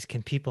the case,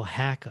 can people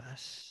hack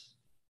us?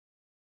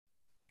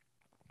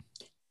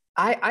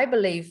 I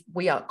believe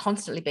we are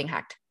constantly being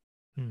hacked.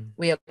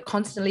 We are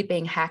constantly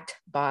being hacked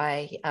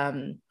by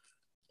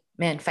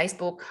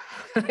Facebook,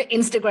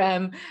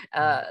 Instagram,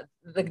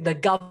 the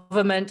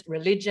government,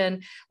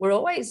 religion. We're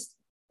always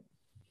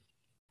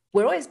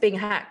being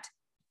hacked,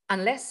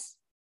 unless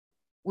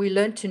we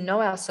learn to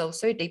know ourselves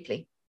so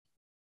deeply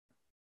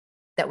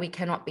that we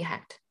cannot be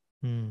hacked.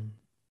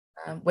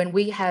 When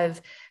we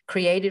have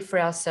created for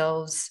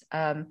ourselves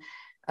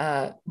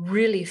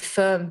really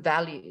firm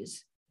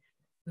values,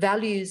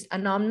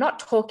 and I'm not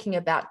talking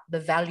about the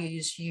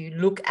values you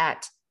look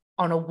at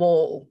on a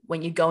wall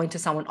when you go into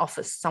someone's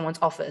office, what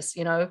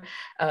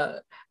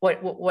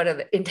are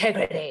the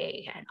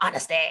integrity and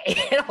honesty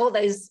and all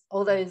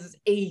those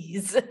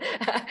E's,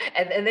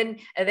 and then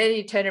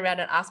you turn around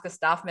and ask a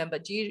staff member,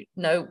 do you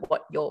know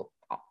what your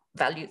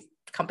values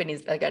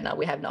companies, they go, no,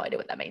 we have no idea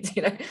what that means.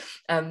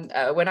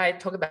 When I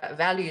talk about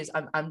values,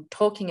 I'm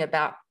talking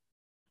about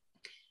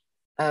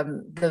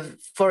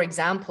for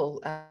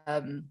example,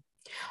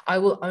 I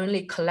will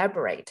only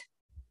collaborate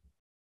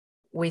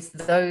with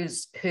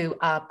those who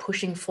are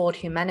pushing forward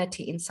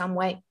humanity in some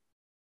way.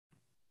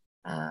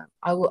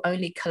 I will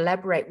only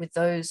collaborate with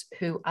those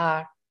who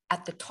are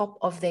at the top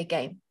of their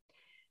game.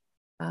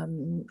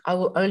 I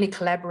will only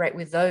collaborate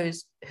with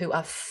those who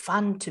are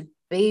fun to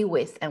be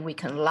with and we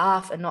can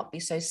laugh and not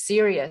be so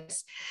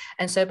serious.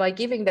 And so by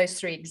giving those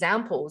three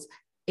examples,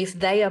 if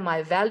they are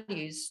my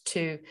values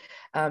to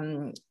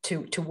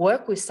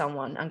work with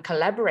someone and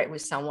collaborate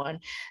with someone,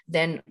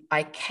 then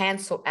I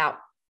cancel out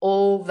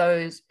all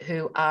those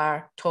who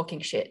are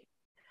talking shit.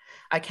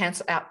 I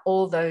cancel out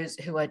all those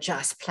who are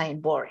just plain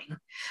boring,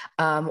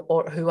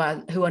 or who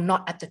are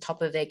not at the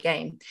top of their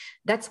game.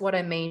 That's what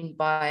I mean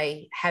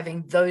by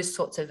having those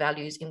sorts of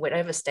values in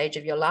whatever stage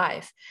of your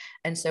life.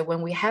 And so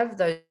when we have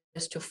those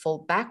to fall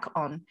back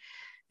on,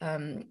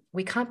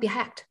 we can't be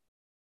hacked.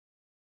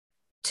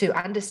 To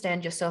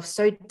understand yourself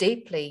so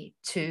deeply,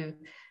 to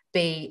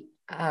be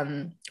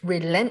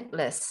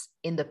relentless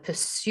in the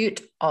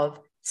pursuit of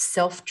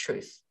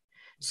self-truth.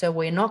 So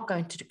we're not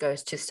going to go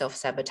to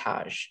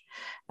self-sabotage.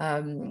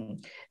 That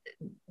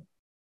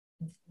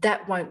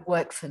won't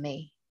work for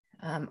me.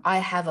 I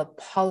have a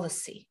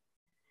policy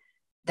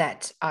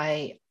that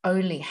I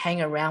only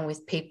hang around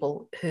with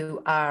people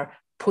who are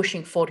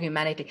pushing forward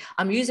humanity.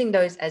 I'm using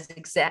those as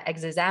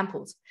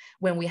examples.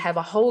 When we have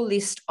a whole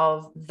list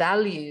of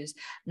values,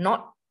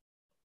 not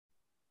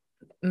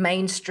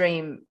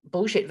mainstream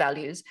bullshit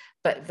values,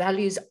 but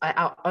values,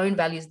 our own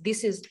values,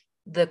 this is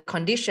the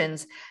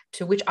conditions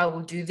to which I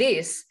will do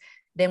this,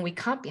 then we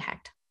can't be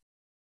hacked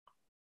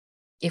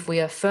if we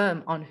are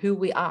firm on who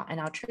we are and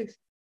our truth.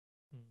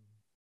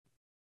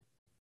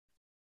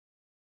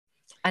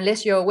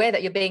 Unless you're aware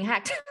that you're being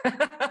hacked.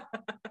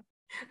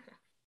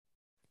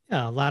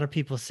 Yeah, a lot of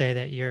people say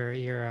that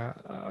you're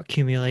a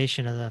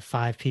accumulation of the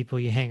 5 people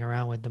you hang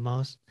around with the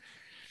most.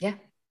 Yeah.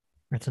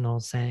 That's an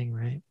old saying,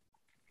 right?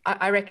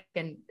 I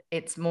reckon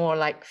it's more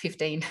like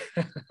 15.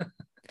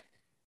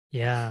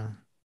 Yeah.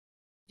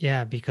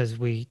 Yeah, because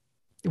we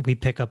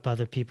pick up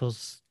other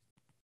people's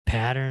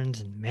patterns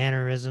and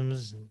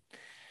mannerisms.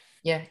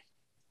 Yeah.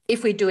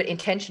 If we do it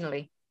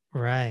intentionally.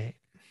 Right.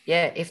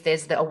 Yeah. If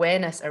there's the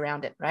awareness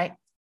around it, right?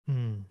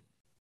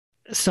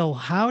 So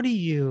how do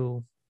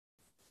you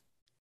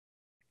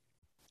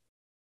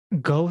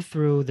go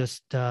through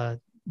the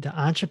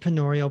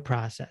entrepreneurial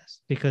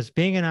process? Because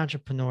being an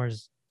entrepreneur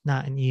is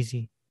not an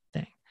easy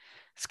thing.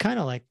 It's kind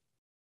of like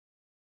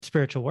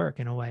spiritual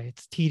work in a way.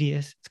 It's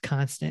tedious, it's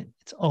constant,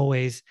 it's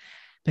always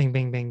bing,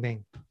 bing, bing,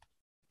 bing.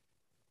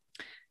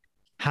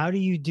 How do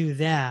you do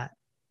that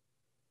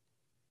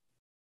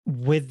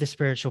with the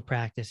spiritual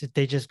practice? If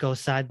they just go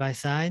side by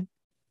side?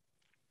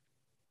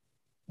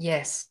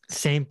 Yes.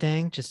 Same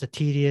thing, just a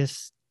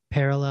tedious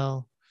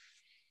parallel.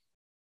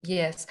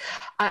 Yes.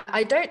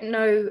 I don't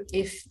know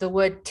if the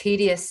word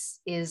tedious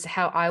is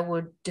how I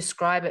would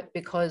describe it,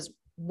 because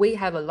we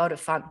have a lot of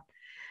fun.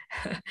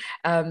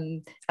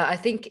 I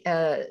think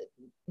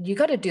you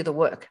got to do the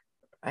work,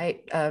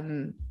 right?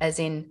 As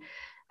in,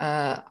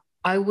 I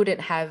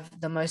wouldn't have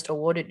the most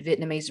awarded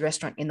Vietnamese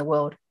restaurant in the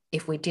world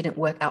if we didn't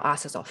work our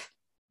asses off.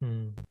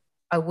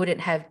 I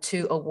wouldn't have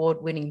 2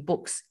 award-winning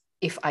books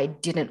if I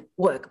didn't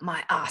work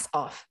my ass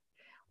off.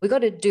 We got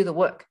to do the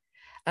work.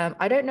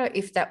 I don't know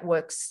if that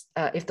works,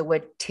 if the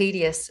word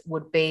tedious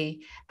would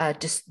be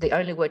just the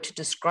only word to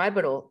describe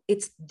it all.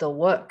 It's the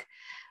work.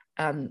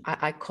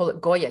 I call it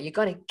Goya. You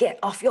got to get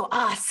off your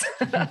ass.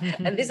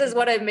 And this is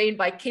what I mean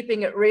by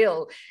keeping it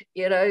real.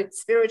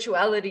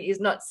 Spirituality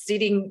is not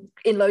sitting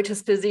in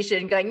lotus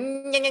position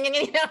going,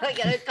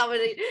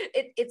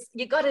 it's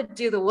you got to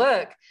do the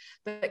work.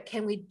 But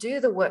can we do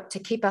the work to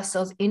keep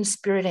ourselves in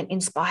spirit and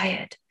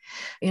inspired?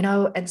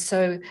 And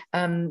so,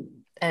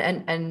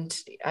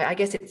 and I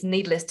guess it's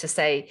needless to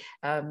say,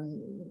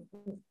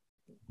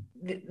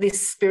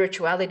 this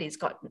spirituality has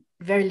got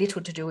very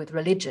little to do with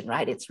religion,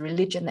 right? It's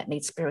religion that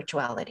needs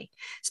spirituality.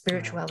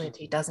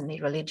 Spirituality doesn't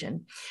need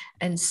religion.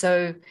 And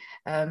so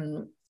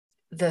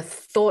the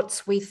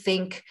thoughts we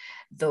think,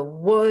 the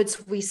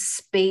words we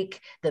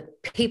speak, the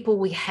people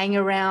we hang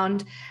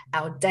around,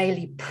 our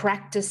daily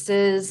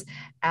practices,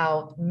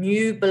 our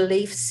new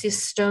belief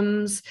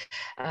systems,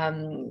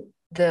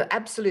 the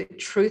absolute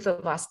truth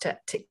of us to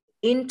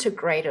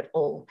integrate it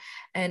all.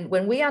 And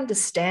when we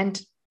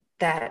understand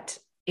that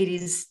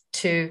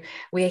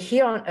we are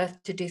here on earth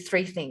to do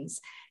 3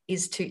 things,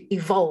 is to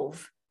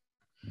evolve.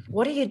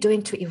 What are you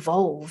doing to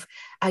evolve?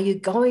 Are you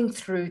going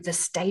through the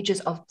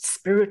stages of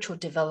spiritual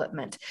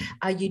development?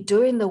 Are you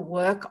doing the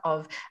work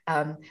of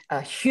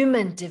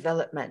human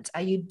development?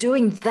 Are you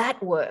doing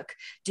that work?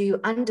 Do you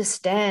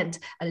understand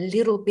a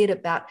little bit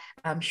about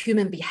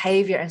human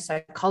behavior and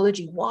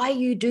psychology? Why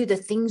you do the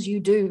things you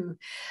do?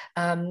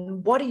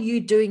 What are you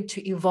doing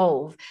to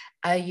evolve?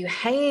 Are you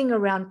hanging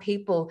around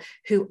people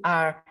who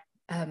are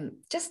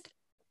just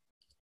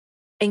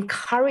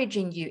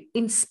encouraging you,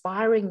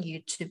 inspiring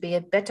you to be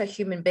a better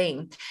human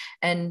being.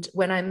 And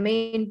what I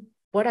mean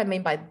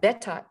by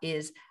better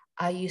is,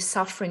 are you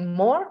suffering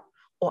more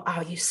or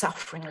are you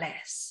suffering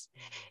less?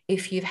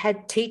 If you've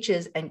had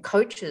teachers and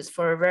coaches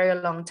for a very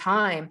long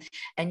time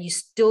and you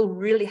still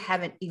really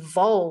haven't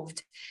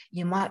evolved,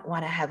 you might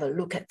want to have a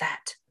look at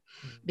that.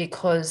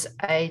 Because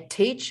a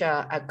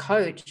teacher, a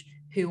coach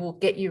who will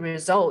get you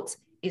results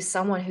is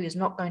someone who is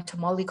not going to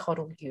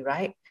mollycoddle you,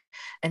 right?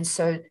 And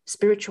so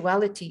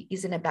spirituality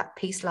isn't about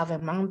peace, love,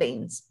 and mung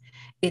beans.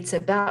 It's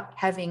about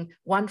having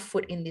one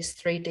foot in this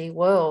 3D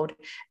world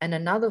and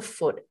another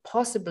foot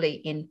possibly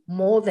in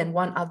more than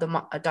one other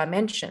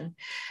dimension.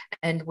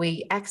 And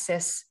we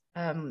access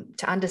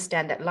to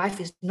understand that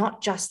life is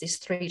not just this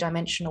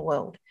 3-dimensional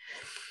world,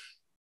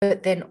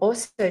 but then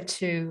also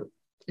to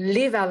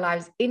live our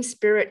lives in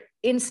spirit,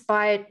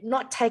 inspired,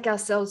 not take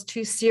ourselves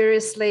too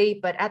seriously,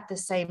 but at the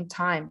same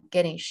time,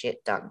 getting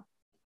shit done.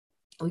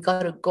 We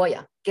got to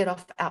Goya, get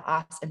off our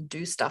ass and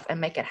do stuff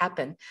and make it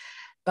happen.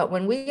 But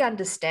when we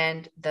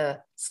understand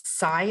the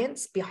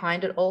science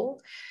behind it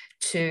all,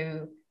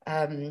 to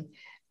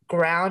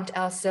ground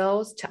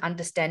ourselves, to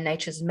understand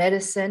nature's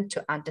medicine,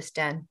 to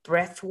understand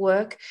breath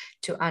work,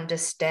 to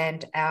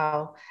understand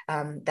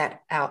that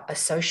our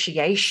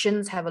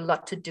associations have a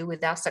lot to do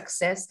with our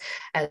success,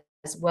 as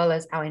well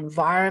as our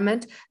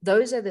environment.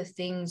 Those are the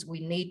things we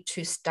need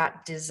to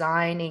start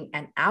designing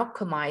and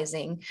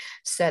alchemizing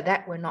so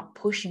that we're not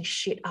pushing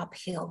shit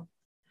uphill.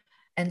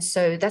 And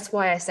so that's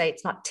why I say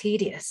it's not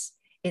tedious.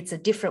 It's a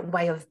different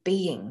way of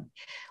being.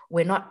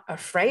 We're not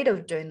afraid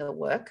of doing the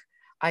work.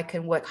 I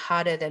can work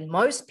harder than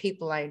most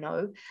people I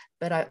know,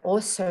 but I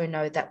also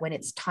know that when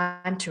it's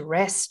time to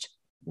rest,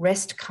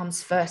 rest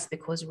comes first,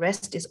 because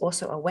rest is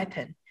also a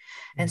weapon.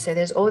 And so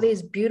there's all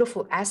these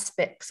beautiful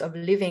aspects of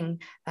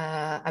living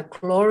a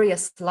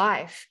glorious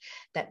life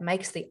that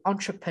makes the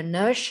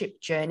entrepreneurship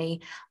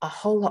journey a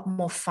whole lot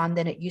more fun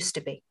than it used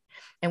to be.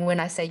 And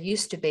when I say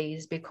used to be,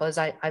 is because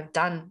I've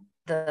done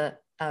the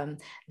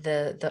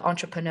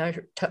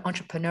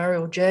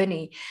entrepreneurial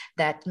journey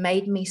that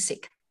made me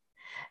sick.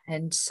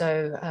 And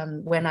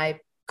so when I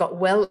got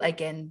well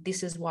again,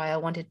 this is why I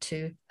wanted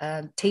to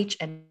teach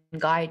and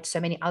guide so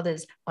many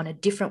others on a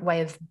different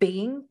way of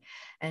being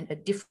and a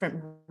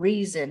different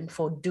reason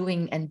for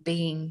doing and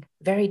being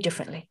very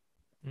differently.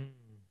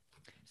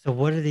 So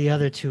what are the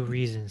other 2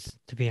 reasons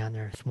to be on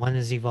Earth? One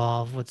is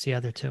evolve. What's the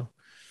other 2?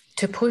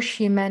 To push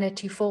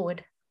humanity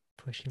forward.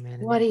 Push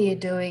humanity. What are you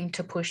doing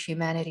to push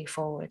humanity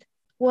forward?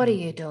 What are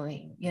you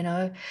doing? You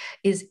know,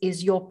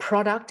 is your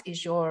product,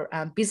 is your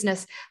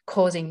business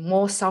causing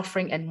more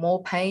suffering and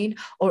more pain,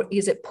 or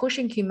is it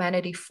pushing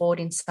humanity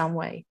forward in some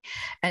way?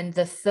 And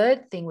the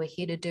third thing we're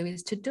here to do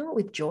is to do it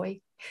with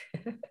joy.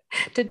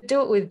 To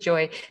do it with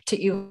joy,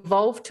 to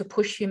evolve, to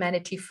push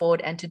humanity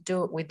forward, and to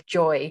do it with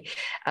joy.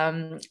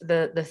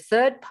 The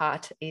third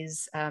part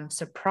is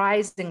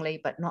surprisingly,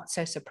 but not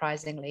so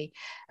surprisingly,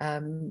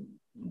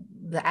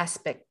 the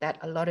aspect that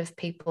a lot of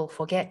people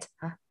forget.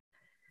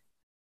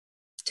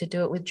 To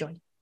do it with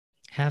joy.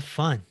 Have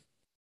fun.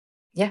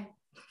 Yeah.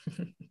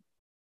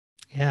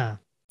 Yeah.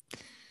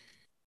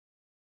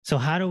 So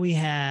how do we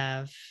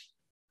have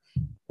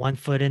one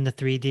foot in the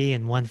 3D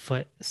and one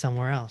foot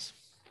somewhere else?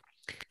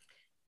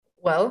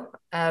 Well,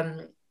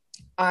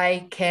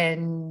 I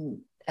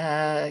can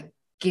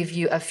give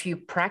you a few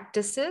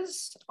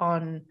practices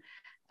on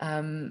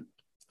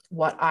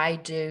what I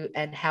do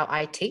and how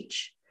I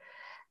teach.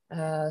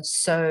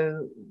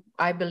 So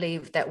I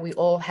believe that we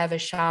all have a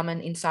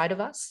shaman inside of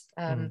us.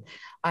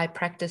 I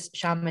practice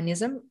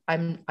shamanism.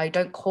 I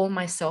don't call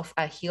myself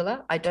a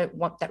healer. I don't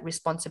want that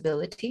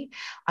responsibility.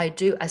 I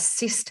do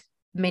assist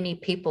many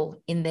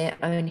people in their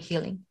own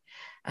healing.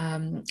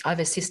 I've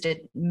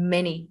assisted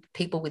many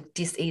people with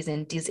dis-ease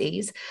and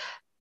disease,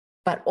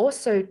 but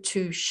also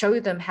to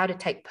show them how to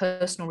take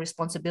personal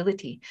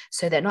responsibility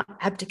so they're not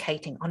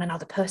abdicating on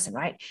another person,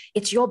 right?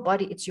 It's your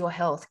body, it's your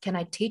health. Can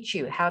I teach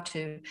you how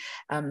to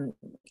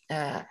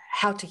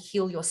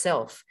heal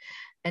yourself?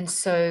 And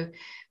so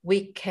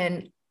we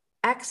can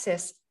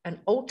access an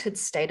altered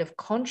state of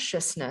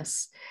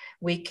consciousness.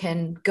 We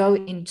can go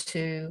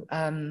into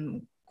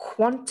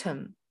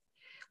quantum.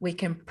 We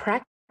can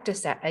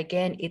practice that.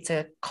 Again, it's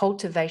a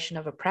cultivation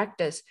of a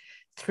practice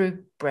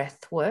through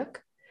breath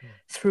work,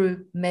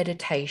 through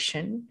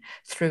meditation,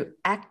 through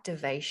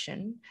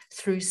activation,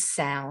 through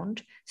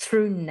sound,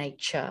 through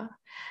nature,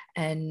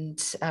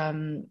 and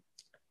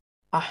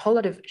a whole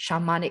lot of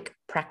shamanic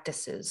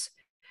practices.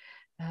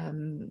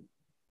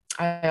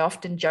 I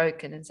often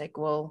joke and it's like,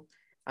 well,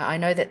 I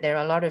know that there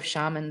are a lot of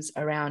shamans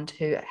around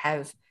who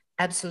have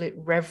absolute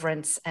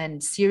reverence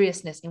and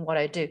seriousness in what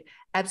I do.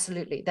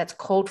 Absolutely, that's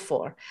called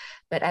for.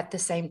 But at the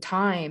same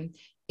time,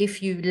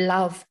 if you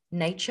love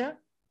nature,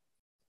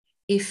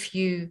 if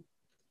you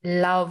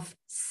love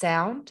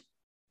sound,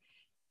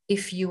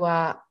 if you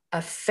are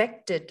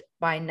affected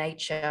by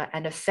nature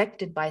and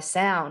affected by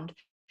sound,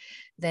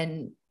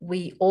 then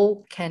we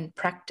all can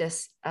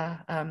practice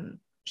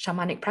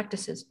shamanic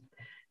practices,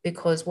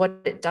 because what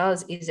it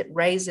does is it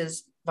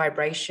raises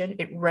vibration,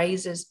 it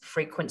raises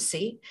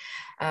frequency,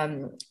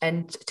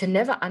 and to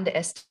never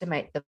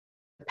underestimate the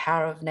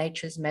power of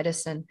nature's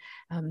medicine.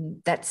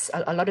 That's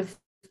a lot of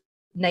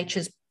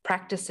nature's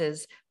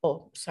practices,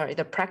 or sorry,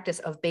 the practice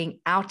of being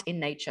out in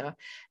nature.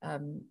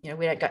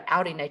 We don't go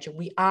out in nature,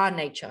 we are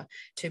nature.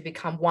 To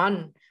become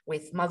one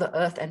with Mother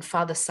Earth and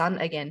Father Sun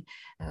again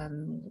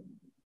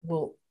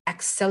will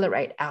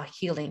accelerate our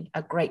healing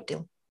a great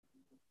deal.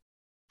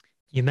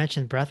 You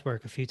mentioned breath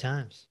work a few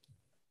times.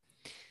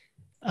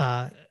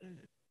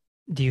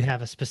 Do you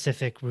have a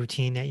specific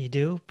routine that you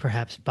do?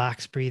 Perhaps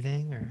box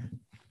breathing or?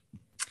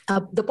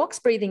 The box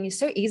breathing is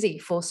so easy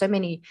for so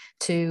many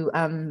to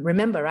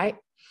remember, right?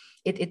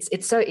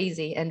 It's so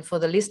easy. And for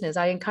the listeners,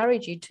 I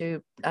encourage you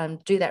to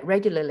do that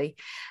regularly.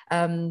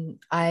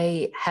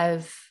 I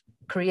have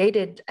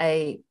created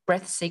a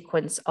breath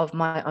sequence of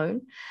my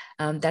own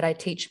that I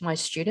teach my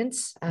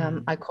students.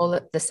 I call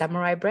it the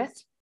samurai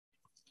breath.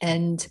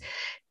 And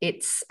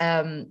it's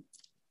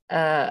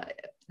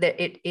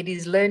it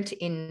is learnt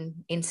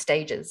in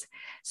stages.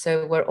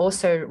 So we're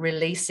also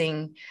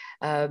releasing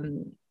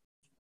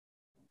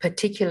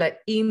particular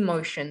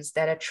emotions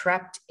that are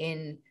trapped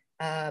in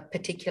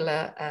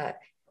particular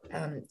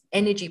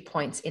energy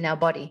points in our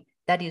body.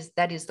 That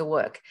is the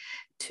work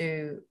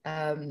to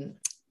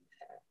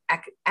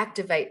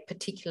activate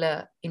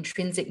particular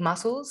intrinsic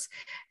muscles,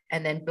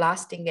 and then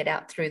blasting it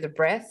out through the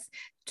breath,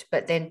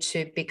 but then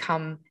to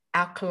become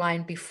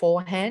alkaline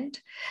beforehand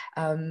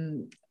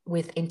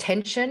with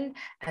intention,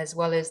 as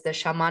well as the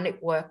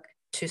shamanic work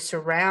to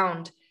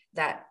surround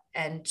that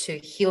and to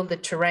heal the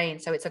terrain.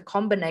 So it's a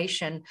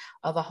combination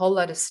of a whole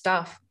lot of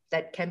stuff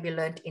that can be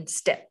learned in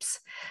steps.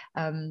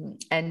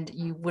 And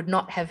you would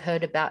not have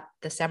heard about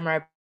the samurai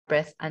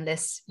breath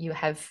unless you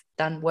have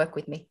done work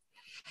with me.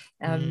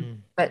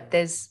 But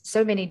there's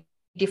so many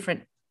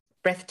different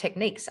breath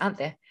techniques, aren't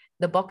there?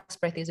 The box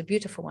breath is a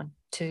beautiful one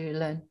to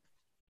learn.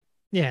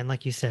 Yeah, and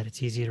like you said,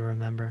 it's easy to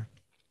remember.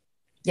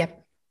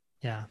 Yep.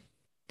 Yeah.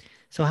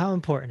 So how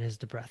important is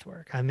the breath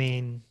work? I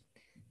mean,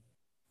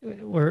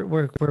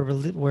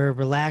 we're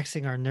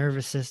relaxing our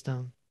nervous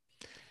system.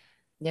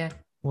 Yeah.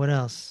 What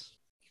else?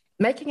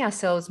 Making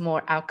ourselves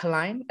more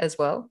alkaline as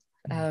well.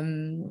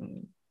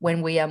 When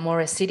we are more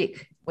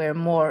acidic, we're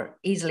more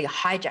easily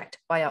hijacked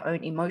by our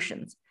own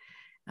emotions.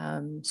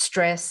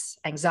 Stress,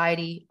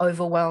 anxiety,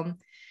 overwhelm.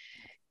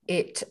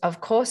 It,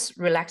 of course,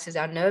 relaxes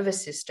our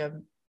nervous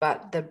system,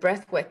 but the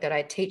breath work that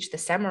I teach, the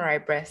samurai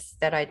breath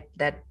that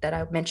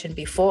I mentioned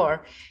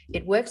before,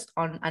 it works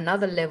on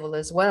another level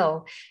as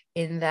well,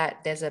 in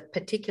that there's a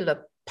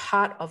particular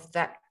part of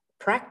that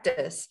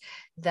practice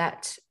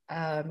that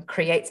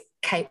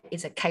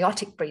is a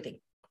chaotic breathing.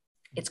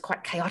 It's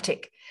quite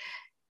chaotic.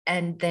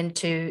 And then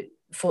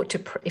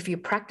if you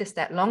practice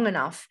that long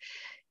enough,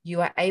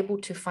 you are able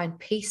to find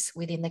peace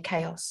within the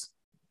chaos.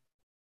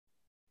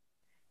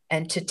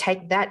 And to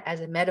take that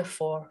as a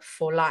metaphor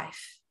for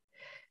life.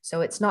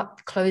 So it's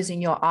not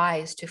closing your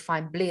eyes to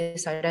find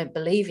bliss. I don't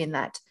believe in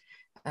that.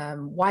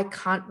 Why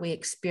can't we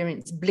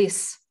experience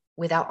bliss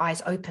with our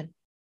eyes open?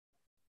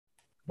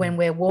 When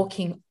we're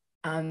walking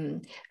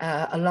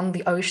along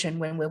the ocean,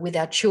 when we're with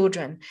our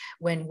children,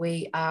 when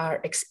we are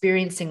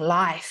experiencing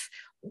life,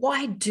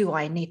 why do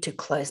I need to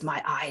close my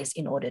eyes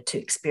in order to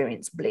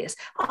experience bliss?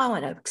 I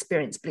want to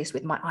experience bliss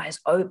with my eyes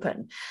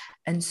open.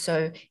 And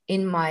so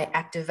in my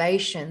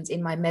activations,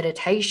 in my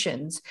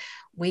meditations,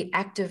 we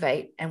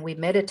activate and we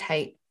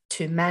meditate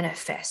to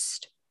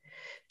manifest,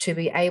 to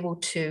be able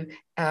to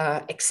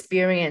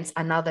experience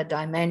another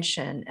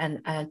dimension,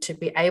 and to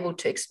be able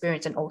to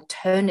experience an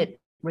alternate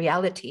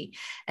reality.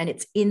 And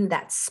it's in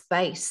that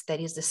space that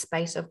is the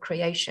space of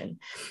creation.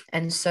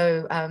 And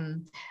so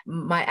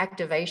my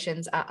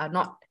activations are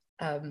not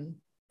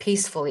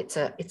peaceful. It's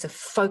a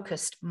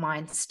focused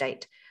mind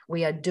state.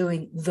 We are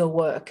doing the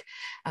work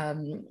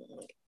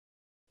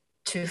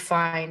to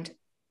find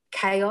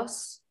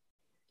chaos,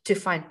 to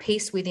find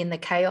peace within the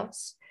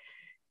chaos,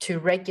 to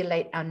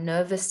regulate our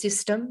nervous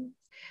system,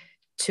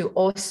 to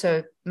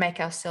also make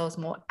ourselves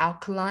more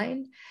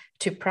alkaline,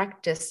 to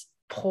practice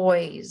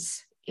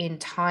poise in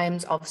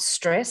times of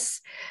stress.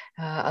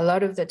 A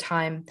lot of the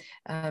time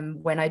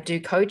when I do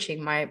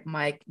coaching,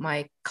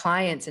 my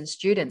clients and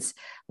students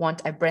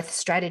want a breath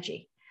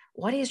strategy.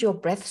 What is your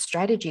breath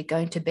strategy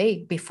going to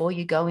be before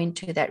you go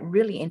into that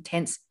really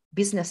intense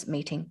business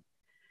meeting?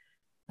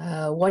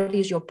 What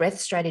is your breath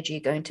strategy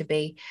going to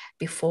be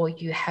before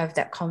you have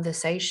that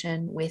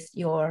conversation with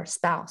your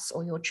spouse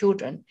or your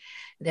children?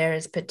 There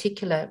is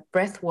particular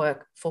breath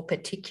work for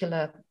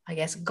particular, I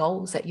guess,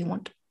 goals that you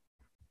want.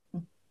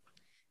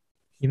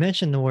 You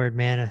mentioned the word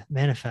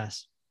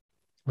manifest,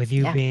 with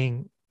you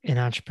being an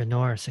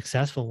entrepreneur, a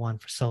successful one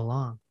for so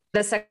long.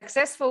 The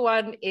successful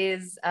one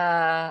is,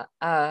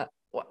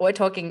 we're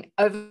talking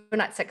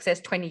overnight success,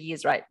 20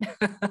 years, right?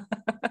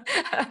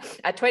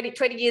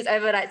 20 years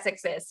overnight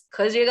success,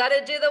 because you got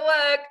to do the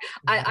work.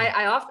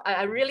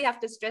 I really have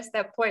to stress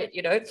that point.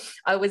 You know,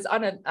 I was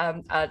on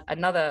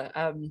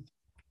another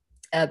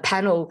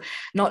panel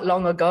not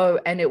long ago,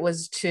 and it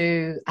was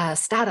to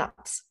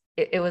startups.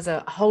 it was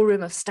a whole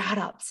room of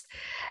startups.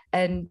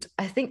 And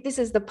I think this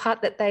is the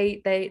part that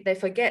they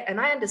forget. And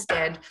I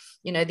understand,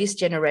 this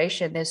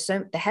generation, they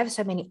have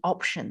so many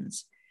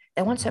options.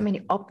 They want so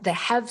many they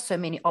have so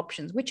many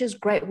options, which is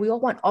great. We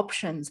all want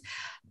options,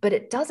 but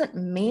it doesn't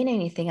mean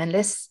anything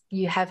unless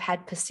you have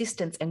had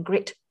persistence and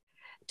grit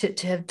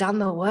to have done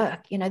the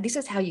work. This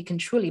is how you can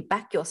truly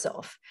back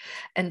yourself.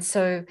 And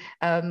so,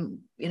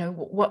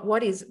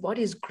 what is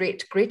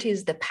grit? Grit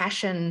is the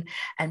passion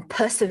and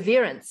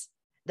perseverance,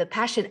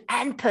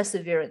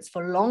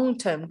 for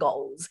long-term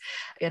goals.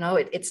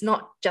 It's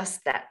not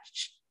just that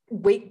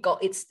weak goal.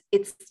 It's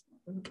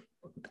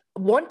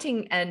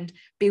wanting and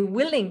be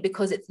willing,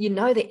 because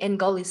the end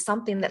goal is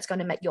something that's going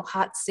to make your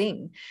heart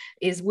sing,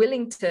 is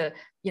willing to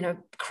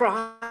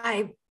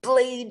cry,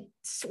 bleed,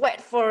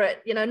 sweat for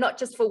it, not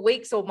just for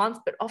weeks or months,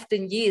 but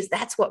often years.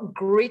 That's what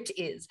grit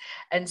is.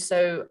 And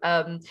so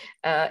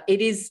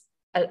it is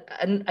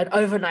an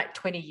overnight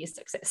 20-year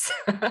success.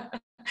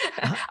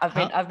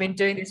 I've been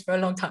doing this for a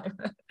long time.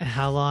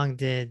 How long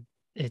did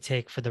it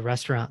take for the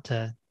restaurant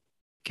to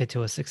get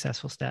to a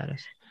successful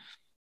status?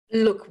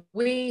 Look,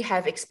 we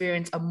have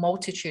experienced a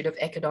multitude of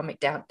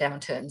economic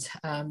downturns.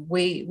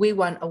 We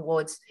won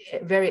awards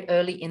very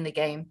early in the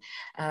game,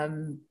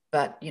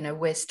 but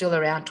we're still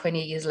around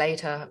 20 years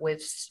later. We're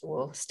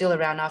still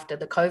around after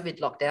the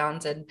COVID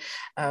lockdowns,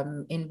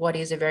 and in what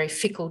is a very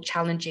fickle,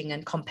 challenging,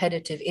 and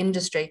competitive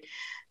industry.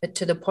 But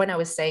to the point I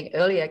was saying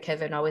earlier,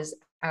 Kevin, I was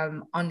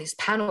on this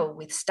panel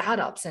with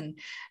startups,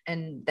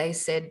 and they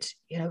said,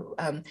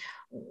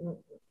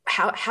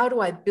 how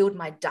do I build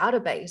my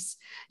database?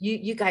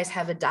 You guys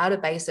have a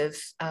database of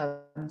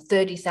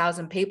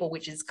 30,000 people,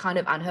 which is kind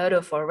of unheard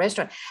of for a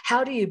restaurant.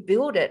 How do you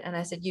build it? And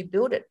I said, you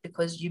build it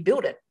because you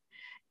build it.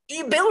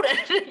 You build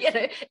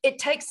it. It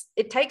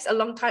takes a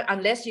long time,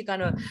 unless you're going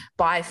to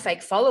buy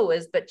fake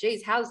followers. But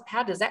geez, how's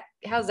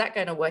that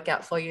going to work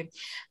out for you?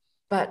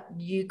 But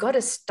you got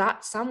to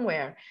start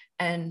somewhere.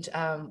 And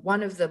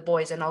one of the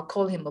boys, and I'll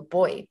call him a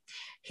boy,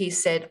 he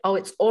said, "Oh,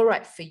 it's all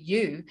right for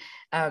you.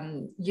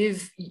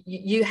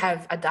 You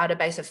have a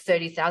database of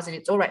 30,000.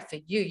 It's all right for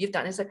you. You've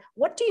done it." I said,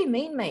 "What do you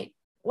mean, mate?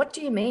 What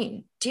do you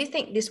mean? Do you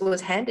think this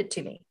was handed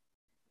to me?"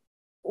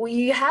 Well,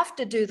 you have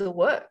to do the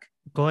work.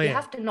 You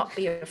have to not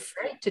be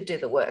afraid to do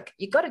the work.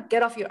 You got to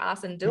get off your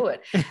ass and do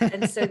it.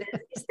 And so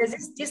there's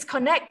this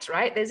disconnect,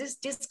 right? There's this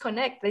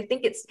disconnect. They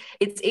think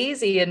it's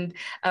easy. And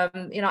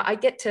I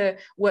get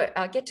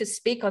to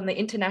speak on the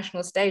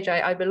international stage.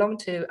 I belong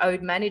to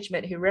Ode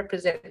Management, who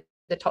represent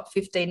the top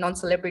 15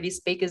 non-celebrity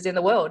speakers in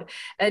the world.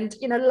 And,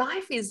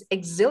 life is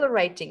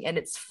exhilarating and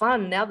it's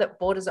fun now that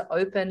borders are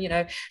open,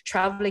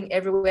 traveling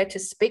everywhere to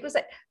speak. Was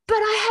like, but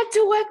I had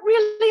to work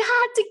really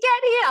hard to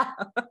get here.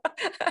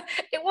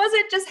 It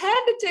wasn't just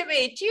handed to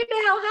me. Do you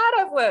know how hard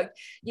I've worked?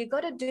 You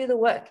got to do the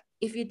work.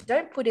 If you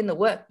don't put in the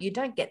work, you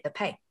don't get the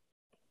pay.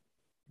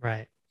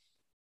 Right.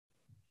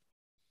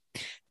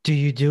 Do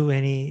you do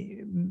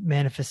any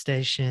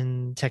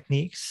manifestation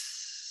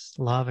techniques,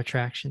 law of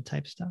attraction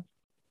type stuff?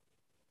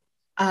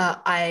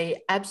 I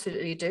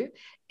absolutely do.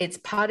 It's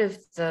part of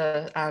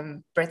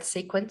the breath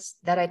sequence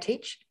that I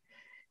teach,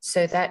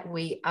 so that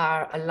we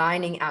are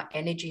aligning our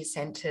energy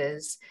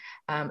centers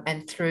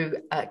and through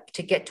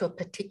to get to a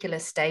particular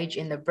stage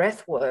in the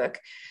breath work,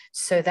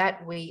 so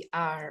that we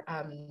are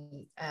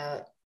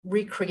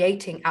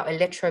recreating our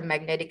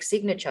electromagnetic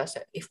signature.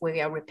 So if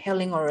we are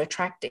repelling or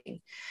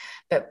attracting.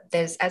 But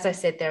as I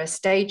said, there are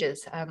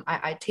stages.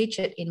 I teach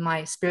it in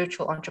my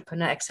Spiritual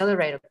Entrepreneur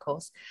Accelerator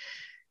course.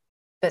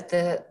 But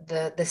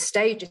the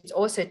stage is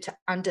also to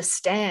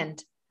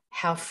understand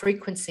how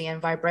frequency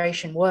and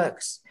vibration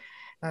works.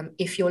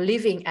 If you're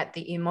living at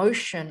the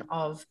emotion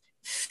of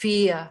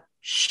fear,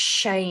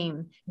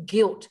 shame,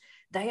 guilt,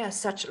 they are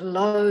such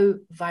low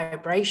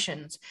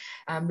vibrations,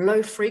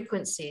 low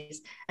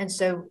frequencies. And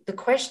so the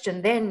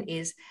question then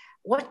is,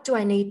 what do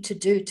I need to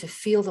do to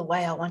feel the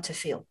way I want to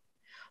feel?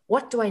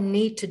 What do I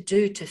need to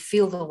do to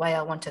feel the way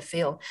I want to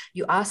feel?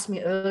 You asked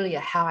me earlier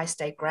how I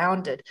stay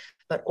grounded,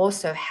 but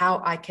also how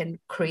I can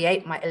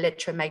create my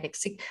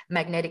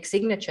electromagnetic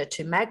signature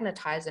to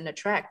magnetize and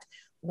attract.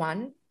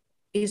 One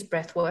is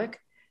breath work.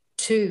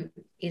 Two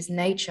is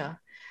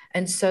nature.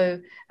 And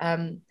so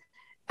I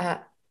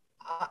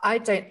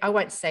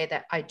won't say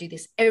that I do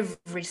this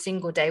every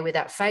single day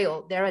without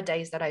fail. There are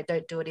days that I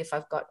don't do it if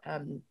I've got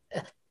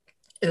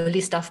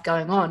early stuff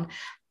going on.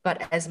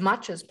 But as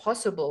much as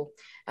possible,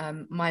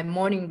 my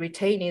morning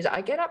routine is I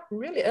get up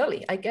really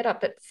early. I get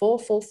up at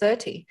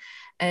 4:30.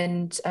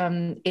 And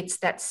it's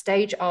that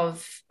stage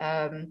of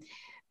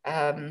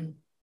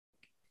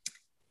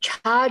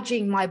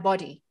charging my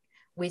body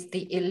with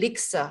the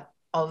elixir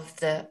of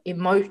the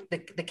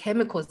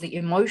chemicals, the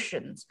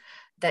emotions,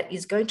 that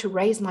is going to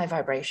raise my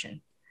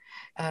vibration.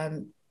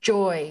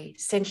 Joy,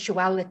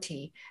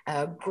 sensuality,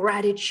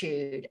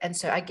 gratitude. And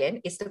so again,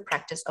 it's the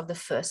practice of the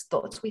first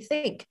thoughts we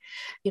think.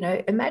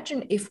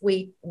 Imagine if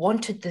we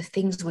wanted the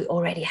things we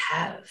already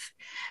have.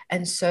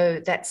 And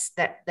so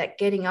that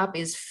getting up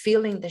is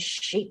feeling the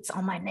sheets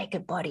on my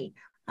naked body.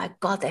 My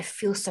God, they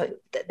feel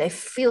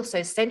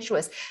so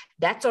sensuous.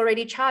 That's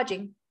already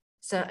charging.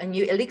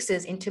 new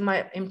elixirs into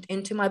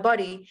my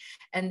body,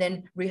 and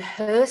then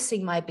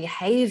rehearsing my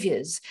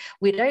behaviors.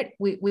 We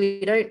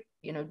don't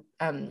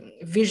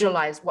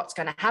visualize what's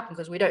going to happen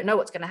because we don't know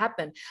what's going to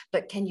happen.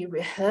 But can you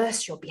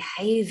rehearse your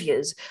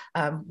behaviors?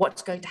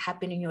 What's going to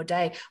happen in your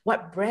day?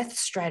 What breath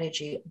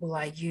strategy will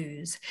I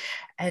use?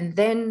 And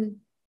then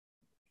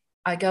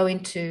I go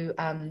into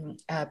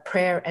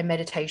prayer and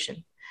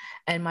meditation.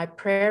 And my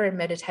prayer and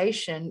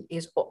meditation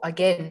is,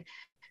 again,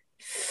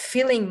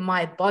 filling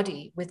my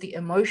body with the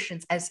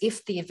emotions as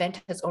if the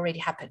event has already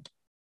happened.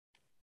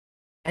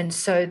 And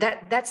so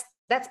that's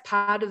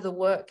part of the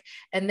work.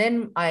 And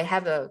then I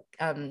have a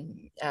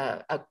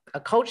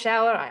cold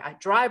shower. I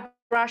dry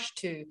brush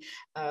to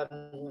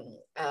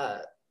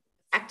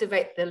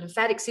activate the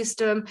lymphatic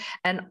system.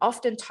 And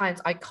oftentimes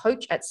I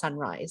coach at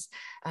sunrise.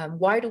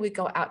 Why do we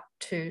go out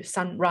to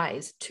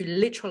sunrise? To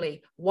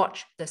literally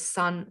watch the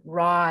sun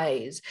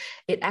rise.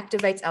 It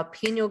activates our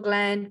pineal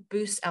gland,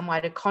 boosts our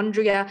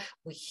mitochondria.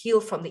 We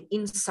heal from the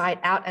inside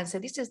out. And so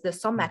this is the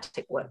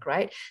somatic work,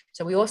 right?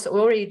 So we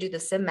already do the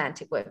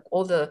semantic work,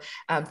 all the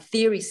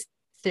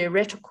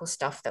theoretical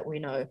stuff that we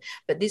know,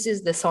 but this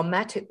is the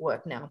somatic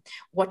work now,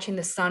 watching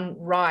the sun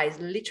rise,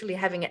 literally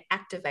having it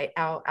activate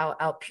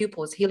our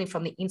pupils, healing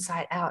from the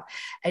inside out.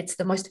 It's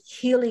the most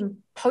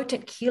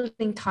potent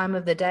healing time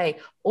of the day.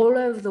 All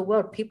over the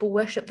world, people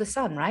worship the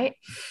sun, right?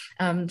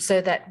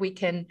 So that we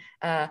can,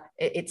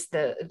 it's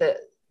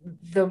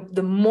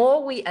the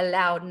more we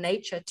allow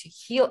nature to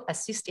heal,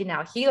 assist in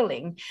our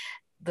healing,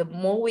 the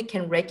more we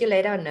can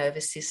regulate our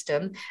nervous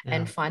system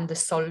and find the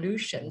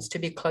solutions to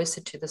be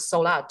closer to the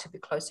solar, to be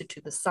closer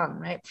to the sun,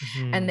 right?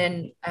 And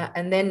then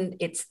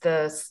it's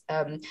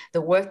the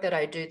work that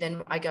I do.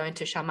 Then I go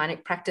into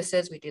shamanic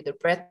practices. We do the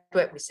breath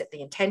work. We set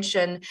the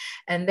intention,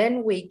 and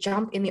then we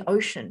jump in the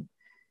ocean,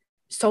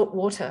 salt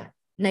water,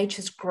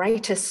 nature's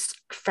greatest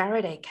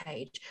Faraday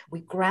cage. We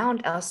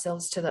ground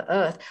ourselves to the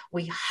earth.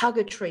 We hug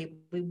a tree.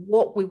 We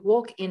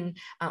walk in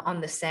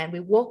on the sand.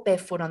 We walk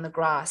barefoot on the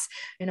grass.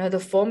 The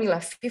formula: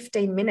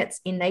 15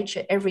 minutes in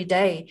nature every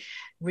day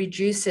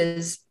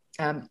reduces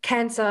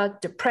cancer,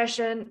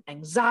 depression,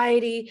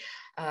 anxiety,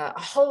 a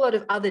whole lot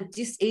of other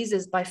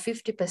diseases by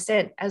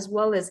 50%, as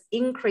well as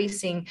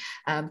increasing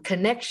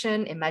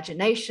connection,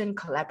 imagination,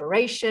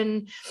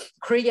 collaboration,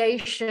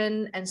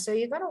 creation. And so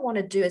you're going to want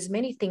to do as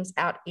many things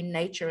out in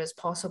nature as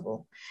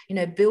possible.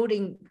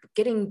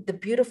 Getting the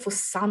beautiful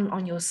sun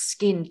on your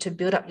skin to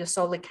build up your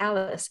solar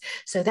callus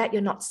so that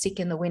you're not sick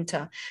in the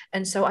winter.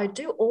 And so I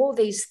do all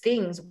these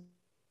things.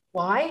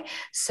 Why?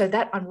 So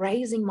that I'm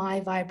raising my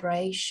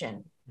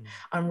vibration.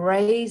 I'm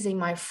raising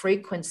my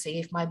frequency.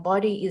 If my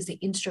body is the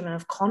instrument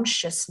of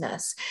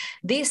consciousness,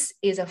 this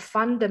is a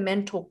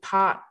fundamental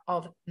part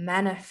of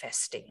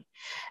manifesting.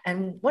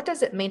 And what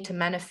does it mean to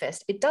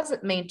manifest? It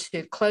doesn't mean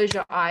to close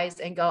your eyes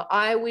and go,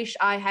 I wish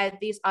I had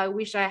this, I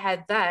wish I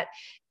had that.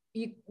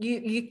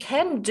 You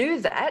can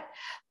do that,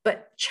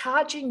 but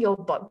charging your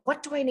body,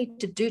 what do I need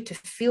to do to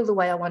feel the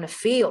way I want to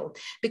feel?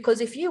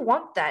 Because if you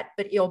want that,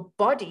 but your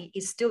body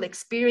is still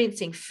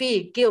experiencing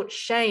fear, guilt,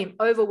 shame,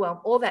 overwhelm,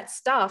 all that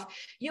stuff,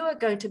 you are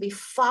going to be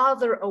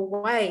farther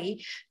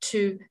away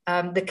to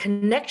the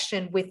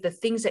connection with the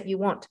things that you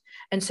want.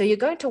 And so you're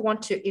going to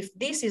want to, if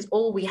this is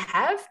all we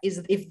have,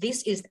 if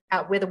this is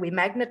whether we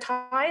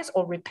magnetize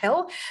or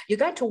repel, you're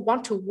going to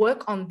want to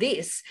work on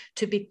this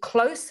to be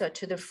closer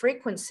to the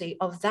frequency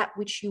of that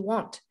which you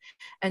want.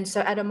 And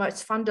so at a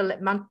most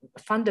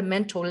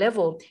fundamental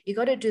level, you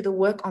got to do the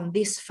work on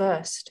this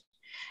first.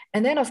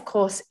 And then, of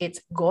course,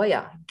 it's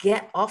Goya.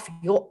 Get off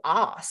your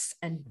ass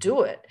and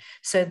do it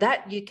so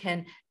that you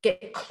can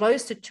get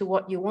closer to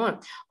what you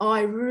want. Oh,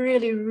 I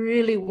really,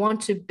 really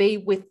want to be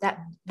with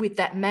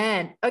that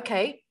man.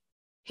 Okay,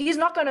 he's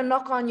not going to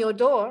knock on your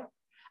door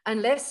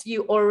unless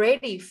you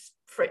already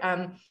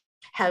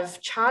have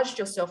charged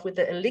yourself with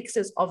the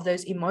elixirs of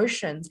those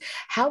emotions.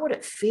 How would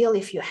it feel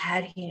if you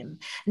had him?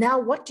 Now,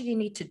 what do you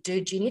need to do?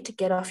 Do you need to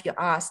get off your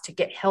ass to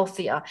get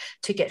healthier,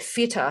 to get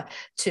fitter,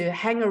 to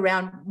hang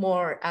around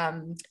more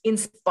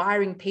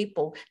inspiring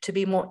people, to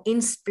be more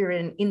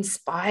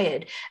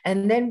inspired?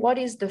 And then what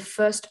is the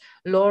first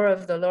law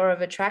of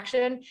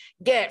attraction?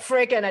 Get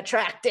freaking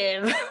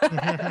attractive.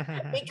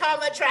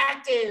 Become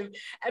attractive.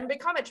 And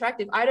become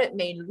attractive, I don't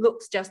mean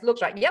looks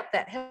right. Yep,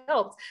 that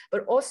helps.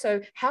 But also,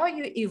 how are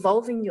you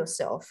evolving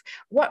yourself?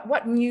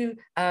 What new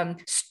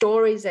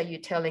stories are you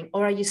telling?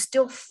 Or are you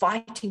still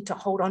fighting to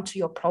hold on to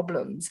your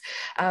problems?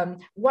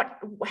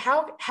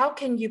 How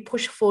can you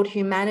push forward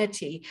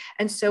humanity?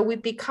 And so we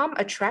become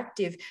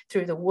attractive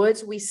through the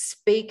words we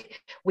speak.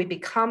 We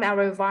become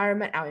our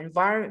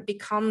environment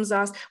becomes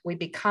us. We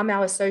become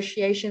our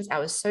associations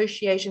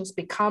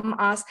become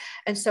us.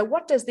 And so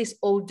what does this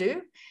all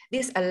do?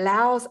 This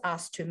allows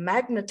us to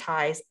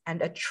magnetize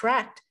and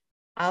attract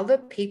other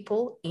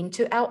people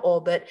into our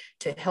orbit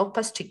to help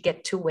us to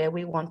get to where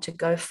we want to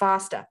go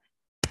faster.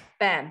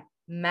 Bam,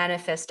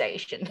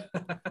 manifestation.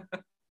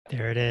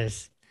 There it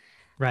is.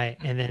 Right.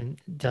 And then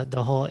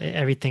the whole,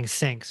 everything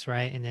syncs,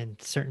 right? And then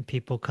certain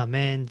people come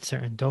in,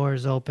 certain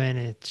doors open.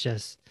 It's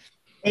just,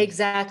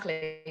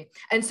 Exactly.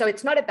 And so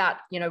it's not about,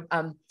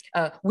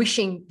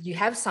 wishing you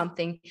have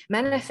something.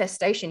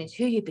 Manifestation is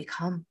who you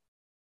become,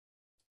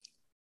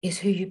 is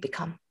who you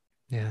become.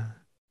 Yeah.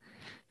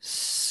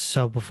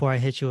 So before I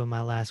hit you with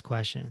my last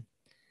question,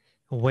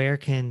 where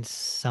can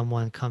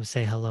someone come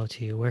say hello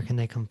to you? Where can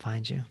they come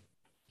find you?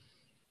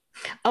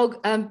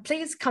 Oh,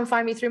 please come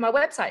find me through my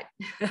website.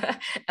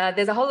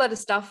 There's a whole lot of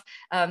stuff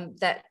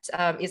that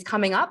is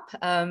coming up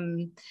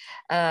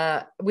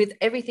with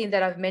everything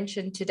that I've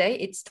mentioned today.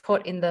 It's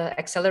taught in the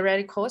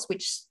accelerated course,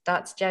 which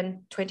starts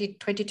Jan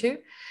 2022.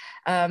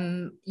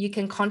 You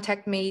can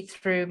contact me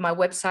through my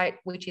website,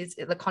 which is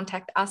the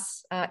contact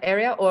us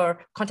area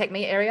or contact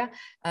me area.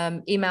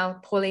 Email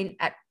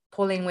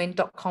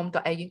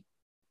pauline@paulinewin.com.au.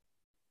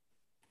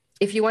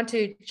 If you want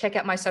to check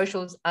out my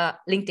socials,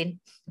 LinkedIn.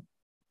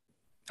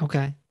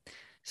 Okay.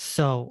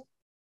 So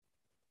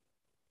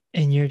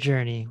in your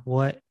journey,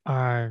 what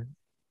are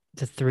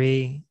the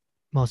 3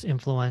 most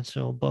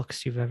influential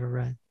books you've ever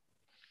read?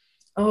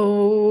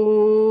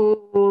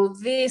 Oh,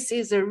 this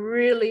is a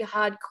really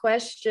hard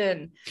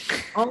question.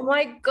 Oh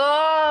my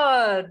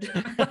God.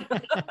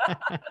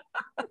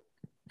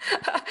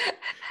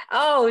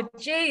 Oh,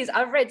 geez.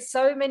 I've read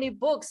so many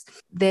books.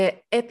 They're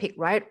epic,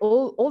 right?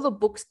 All the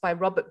books by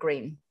Robert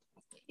Greene.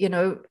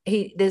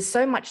 There's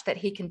so much that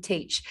he can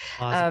teach.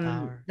 Laws of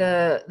Power.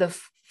 The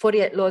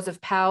 48 Laws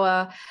of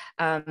Power,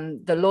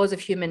 the Laws of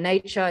Human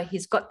Nature.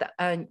 He's got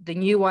the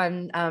new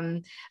one,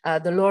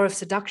 the Law of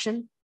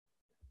Seduction.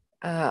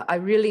 I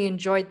really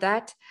enjoyed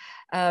that.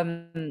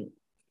 Those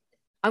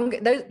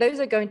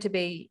are going to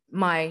be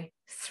my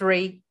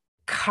 3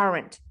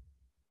 current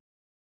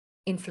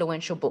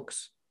influential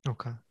books.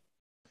 Okay.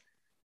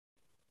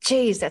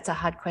 Geez, that's a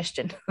hard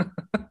question.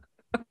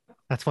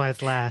 That's why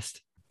it's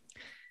last.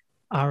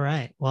 All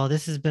right. Well,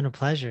 this has been a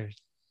pleasure.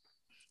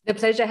 The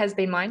pleasure has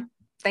been mine.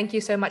 Thank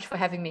you so much for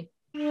having me.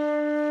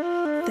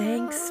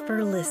 Thanks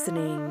for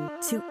listening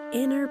to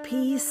Inner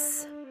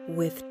Peace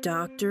with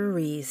Dr.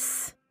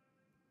 Reese.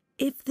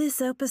 If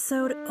this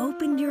episode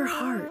opened your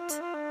heart,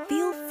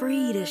 feel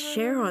free to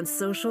share on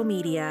social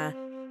media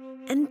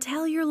and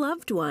tell your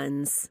loved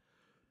ones.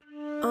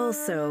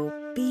 Also,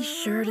 be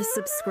sure to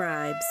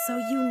subscribe so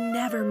you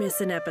never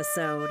miss an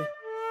episode.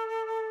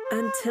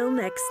 Until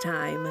next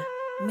time,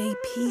 may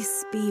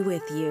peace be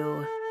with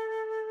you.